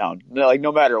hometown. Like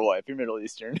no matter what, if you're Middle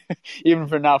Eastern, even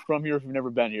if you're not from here, if you've never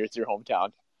been here, it's your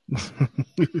hometown.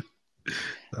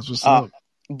 That's what's up.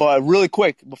 But really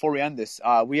quick, before we end this,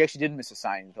 we actually did miss a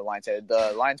sign. The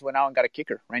Lions went out and got a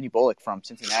kicker, Randy Bullock from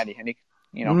Cincinnati. Any,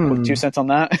 quick 2 cents on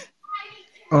that?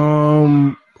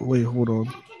 Wait, hold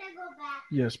on.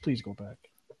 Yes, please go back.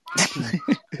 Please.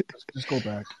 Just go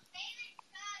back.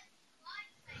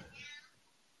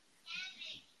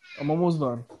 I'm almost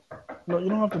done. No, you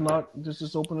don't have to knock.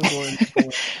 Just open the door and go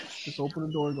in. Just open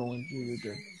the door and go in. You're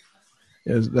good.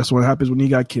 Yeah, that's what happens when you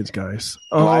got kids, guys.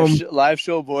 Live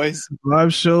show, boys.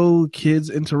 Live show,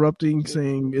 kids interrupting,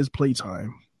 saying it's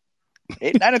playtime.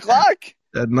 9 o'clock.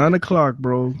 At 9 o'clock,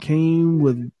 bro. Came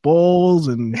with balls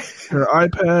and her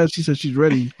iPad. She said she's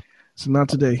ready. So not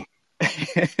today.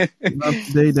 Not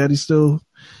today. Daddy's still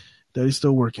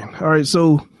working. All right,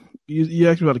 so you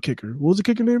asked me about a kicker. What was the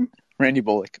kicker name? Randy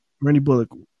Bullock. Randy Bullock.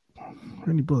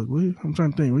 What? I'm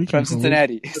trying to think. Where you from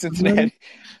Cincinnati. Cincinnati.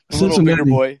 Little bigger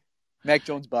boy. Mac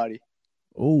Jones' body.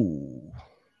 Oh,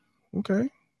 okay.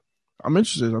 I'm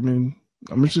interested. I'm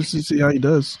interested to see how he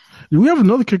does. Do we have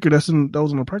another kicker that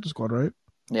was on the practice squad, right?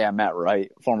 Yeah, Matt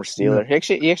Wright, former Steeler.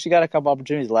 Yeah. He actually got a couple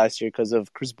opportunities last year because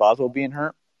of Chris Boswell being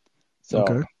hurt. So,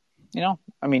 okay.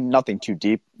 Nothing too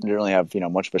deep. Didn't really have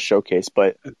much of a showcase,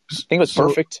 but I think it was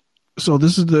perfect. So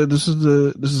this is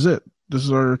it. This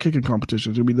is our kicking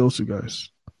competition. It'll be those two guys.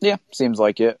 Yeah, seems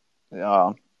like it.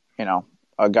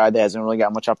 A guy that hasn't really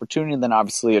got much opportunity, and then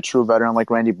obviously a true veteran like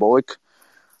Randy Bullock.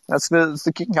 That's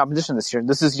the kicking competition this year.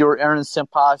 This is your Aaron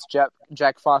Simpas,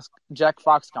 Jack Fox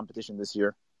competition this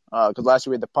year. Because last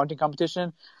year we had the punting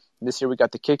competition. This year we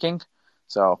got the kicking.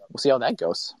 So we'll see how that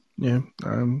goes. Yeah,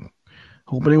 I'm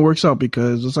hoping it works out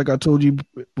because just like I told you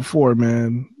before,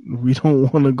 man, we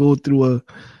don't want to go through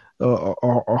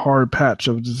a hard patch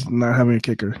of just not having a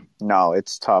kicker. No,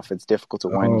 it's tough. It's difficult to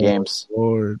win games.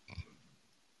 Lord.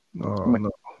 Oh,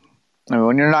 no. I mean,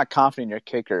 when you're not confident in your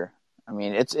kicker,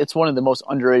 it's one of the most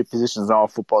underrated positions in all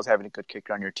of football is having a good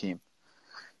kicker on your team.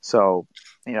 So,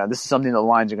 this is something the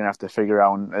Lions are going to have to figure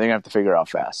out, and they're going to have to figure out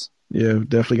fast. Yeah,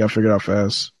 definitely got to figure out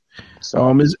fast.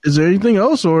 So, is there anything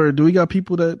else, or do we got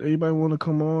people that anybody want to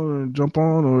come on or jump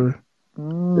on, or?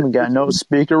 We got no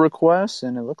speaker requests,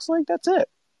 and it looks like that's it.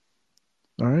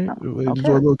 All right. Just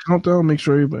do a little countdown. Make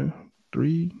sure everybody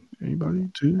 3. Anybody?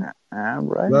 2?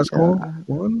 Right. Last call.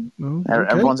 1. No.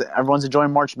 Okay. Everyone's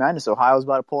enjoying March Madness. Ohio's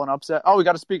about to pull an upset. Oh, we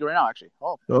got a speaker right now, actually.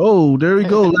 Oh, there we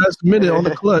go. Last minute on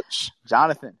the clutch.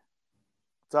 Jonathan.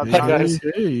 What's up, Hey, Jonathan? guys.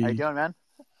 Hey. How you doing, man?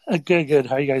 Good.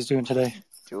 How you guys doing today?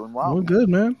 Doing well. Well, good,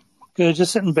 man. Good.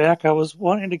 Just sitting back. I was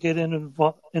wanting to get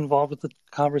involved with the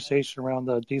conversation around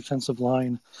the defensive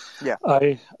line. Yeah.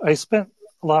 I spent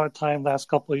a lot of time last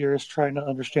couple of years trying to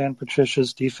understand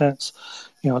Patricia's defense,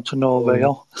 to no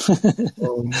avail,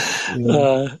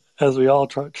 as we all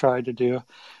tried to do.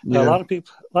 Yeah. A lot of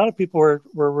people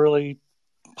were really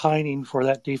pining for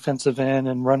that defensive end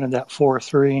and running that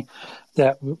 4-3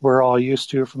 that we're all used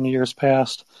to from the years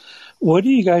past. What do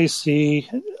you guys see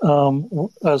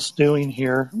us doing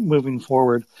here moving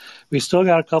forward? We still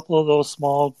got a couple of those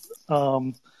small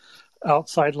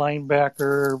outside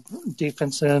linebacker,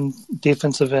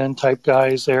 defensive end type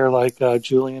guys there, like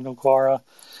Julian Okwara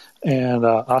and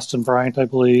Austin Bryant, I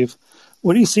believe.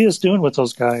 What do you see us doing with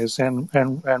those guys and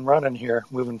running here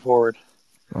moving forward?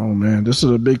 Oh man, this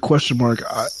is a big question mark.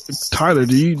 Tyler,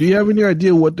 do you have any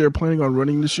idea what they're planning on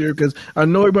running this year? Because I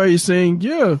know everybody's saying,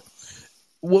 yeah.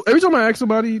 Well, every time I ask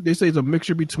somebody, they say it's a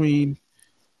mixture between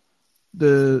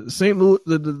the St. Louis,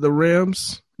 the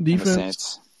Rams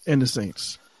defense and the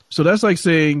Saints. So that's like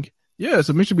saying, yeah, it's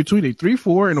a mixture between a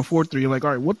 3-4 and a 4-3. Like,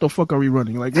 all right, what the fuck are we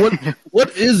running? Like,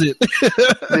 what is it?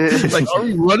 Like, are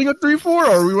we running a 3-4? Or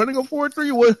are we running a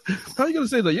 4-3? How are you gonna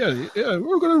say that? Yeah,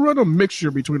 we're gonna run a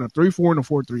mixture between a 3-4 and a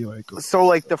 4-3. Like, so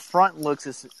like the front looks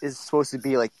is supposed to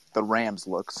be like the Rams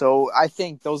look. So I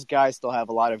think those guys still have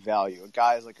a lot of value.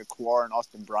 Guys like Okwara and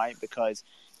Austin Bryant, because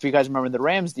if you guys remember the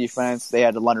Rams defense, they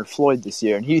had Leonard Floyd this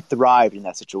year, and he thrived in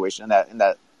that situation, in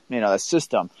that that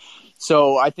system.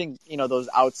 So I think, those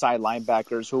outside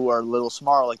linebackers who are a little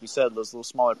smaller, like you said, those little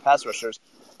smaller pass rushers,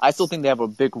 I still think they have a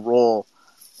big role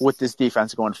with this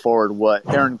defense going forward,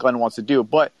 what Aaron Glenn wants to do.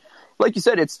 But like you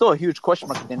said, it's still a huge question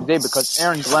mark at the end of the day because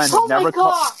Aaron Glenn never...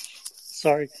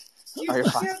 Sorry. Oh, you're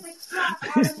fine.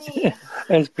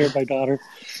 I scared my daughter.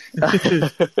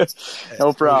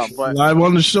 No problem. But live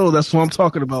on the show, that's what I'm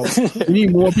talking about. We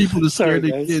need more people to scare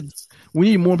their kids.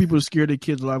 We need more people to scare their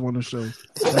kids live on the show.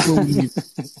 That's what we need.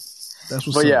 That's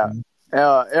what's up.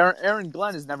 But Aaron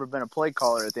Glenn has never been a play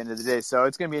caller at the end of the day, so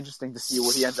it's going to be interesting to see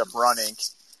what he ends up running.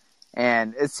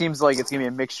 And it seems like it's going to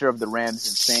be a mixture of the Rams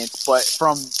and Saints, but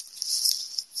from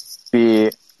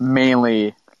the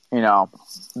mainly,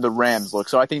 the Rams look.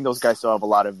 So I think those guys still have a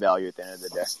lot of value at the end of the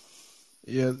day.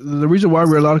 Yeah, the reason why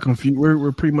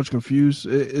we're pretty much confused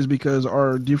is because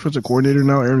our defensive coordinator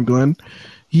now, Aaron Glenn, when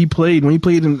he played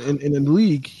in the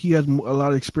league, he had a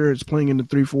lot of experience playing in the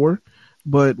 3-4.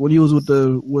 But when he was with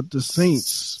the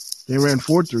Saints, they ran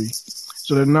 4-3.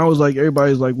 So then now it's like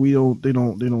everybody's like they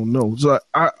don't know. So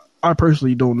I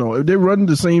personally don't know if they're running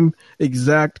the same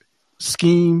exact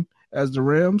scheme as the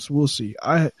Rams. We'll see.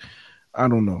 I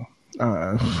don't know.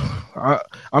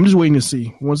 I'm just waiting to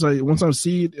see. Once I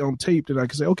see it on tape, then I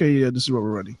can say, okay, yeah, this is what we're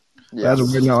running. Yeah. As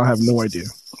of right now, I have no idea.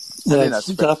 That's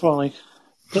definitely.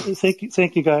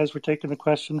 Thank you guys for taking the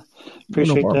question.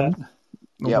 Appreciate that.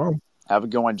 No problem. Have a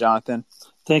good one, Jonathan.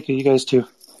 Thank you. You guys too.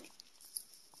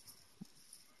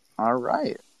 All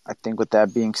right. I think with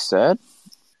that being said,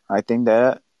 I think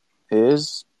that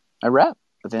is a wrap.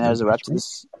 I think that is a wrap to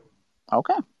this.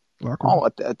 Okay. Oh,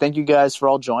 thank you guys for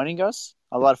all joining us.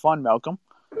 A lot of fun, Malcolm.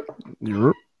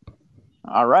 Yep.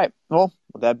 All right. Well,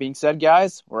 with that being said,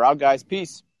 guys, we're out, guys.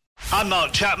 Peace. I'm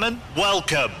Mark Chapman.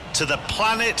 Welcome to the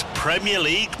Planet Premier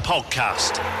League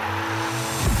podcast.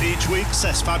 Each week,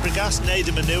 Cesc Fabregas,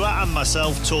 Nader Manua and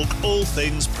myself talk all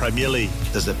things Premier League.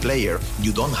 As a player,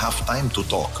 you don't have time to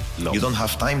talk. No. You don't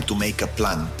have time to make a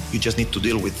plan. You just need to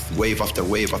deal with wave after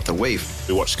wave after wave.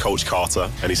 We watched Coach Carter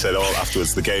and he said,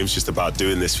 afterwards, the game's just about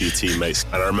doing this for your teammates.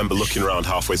 And I remember looking around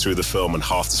halfway through the film and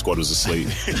half the squad was asleep.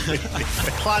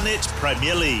 Planet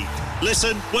Premier League.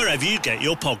 Listen wherever you get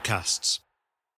your podcasts.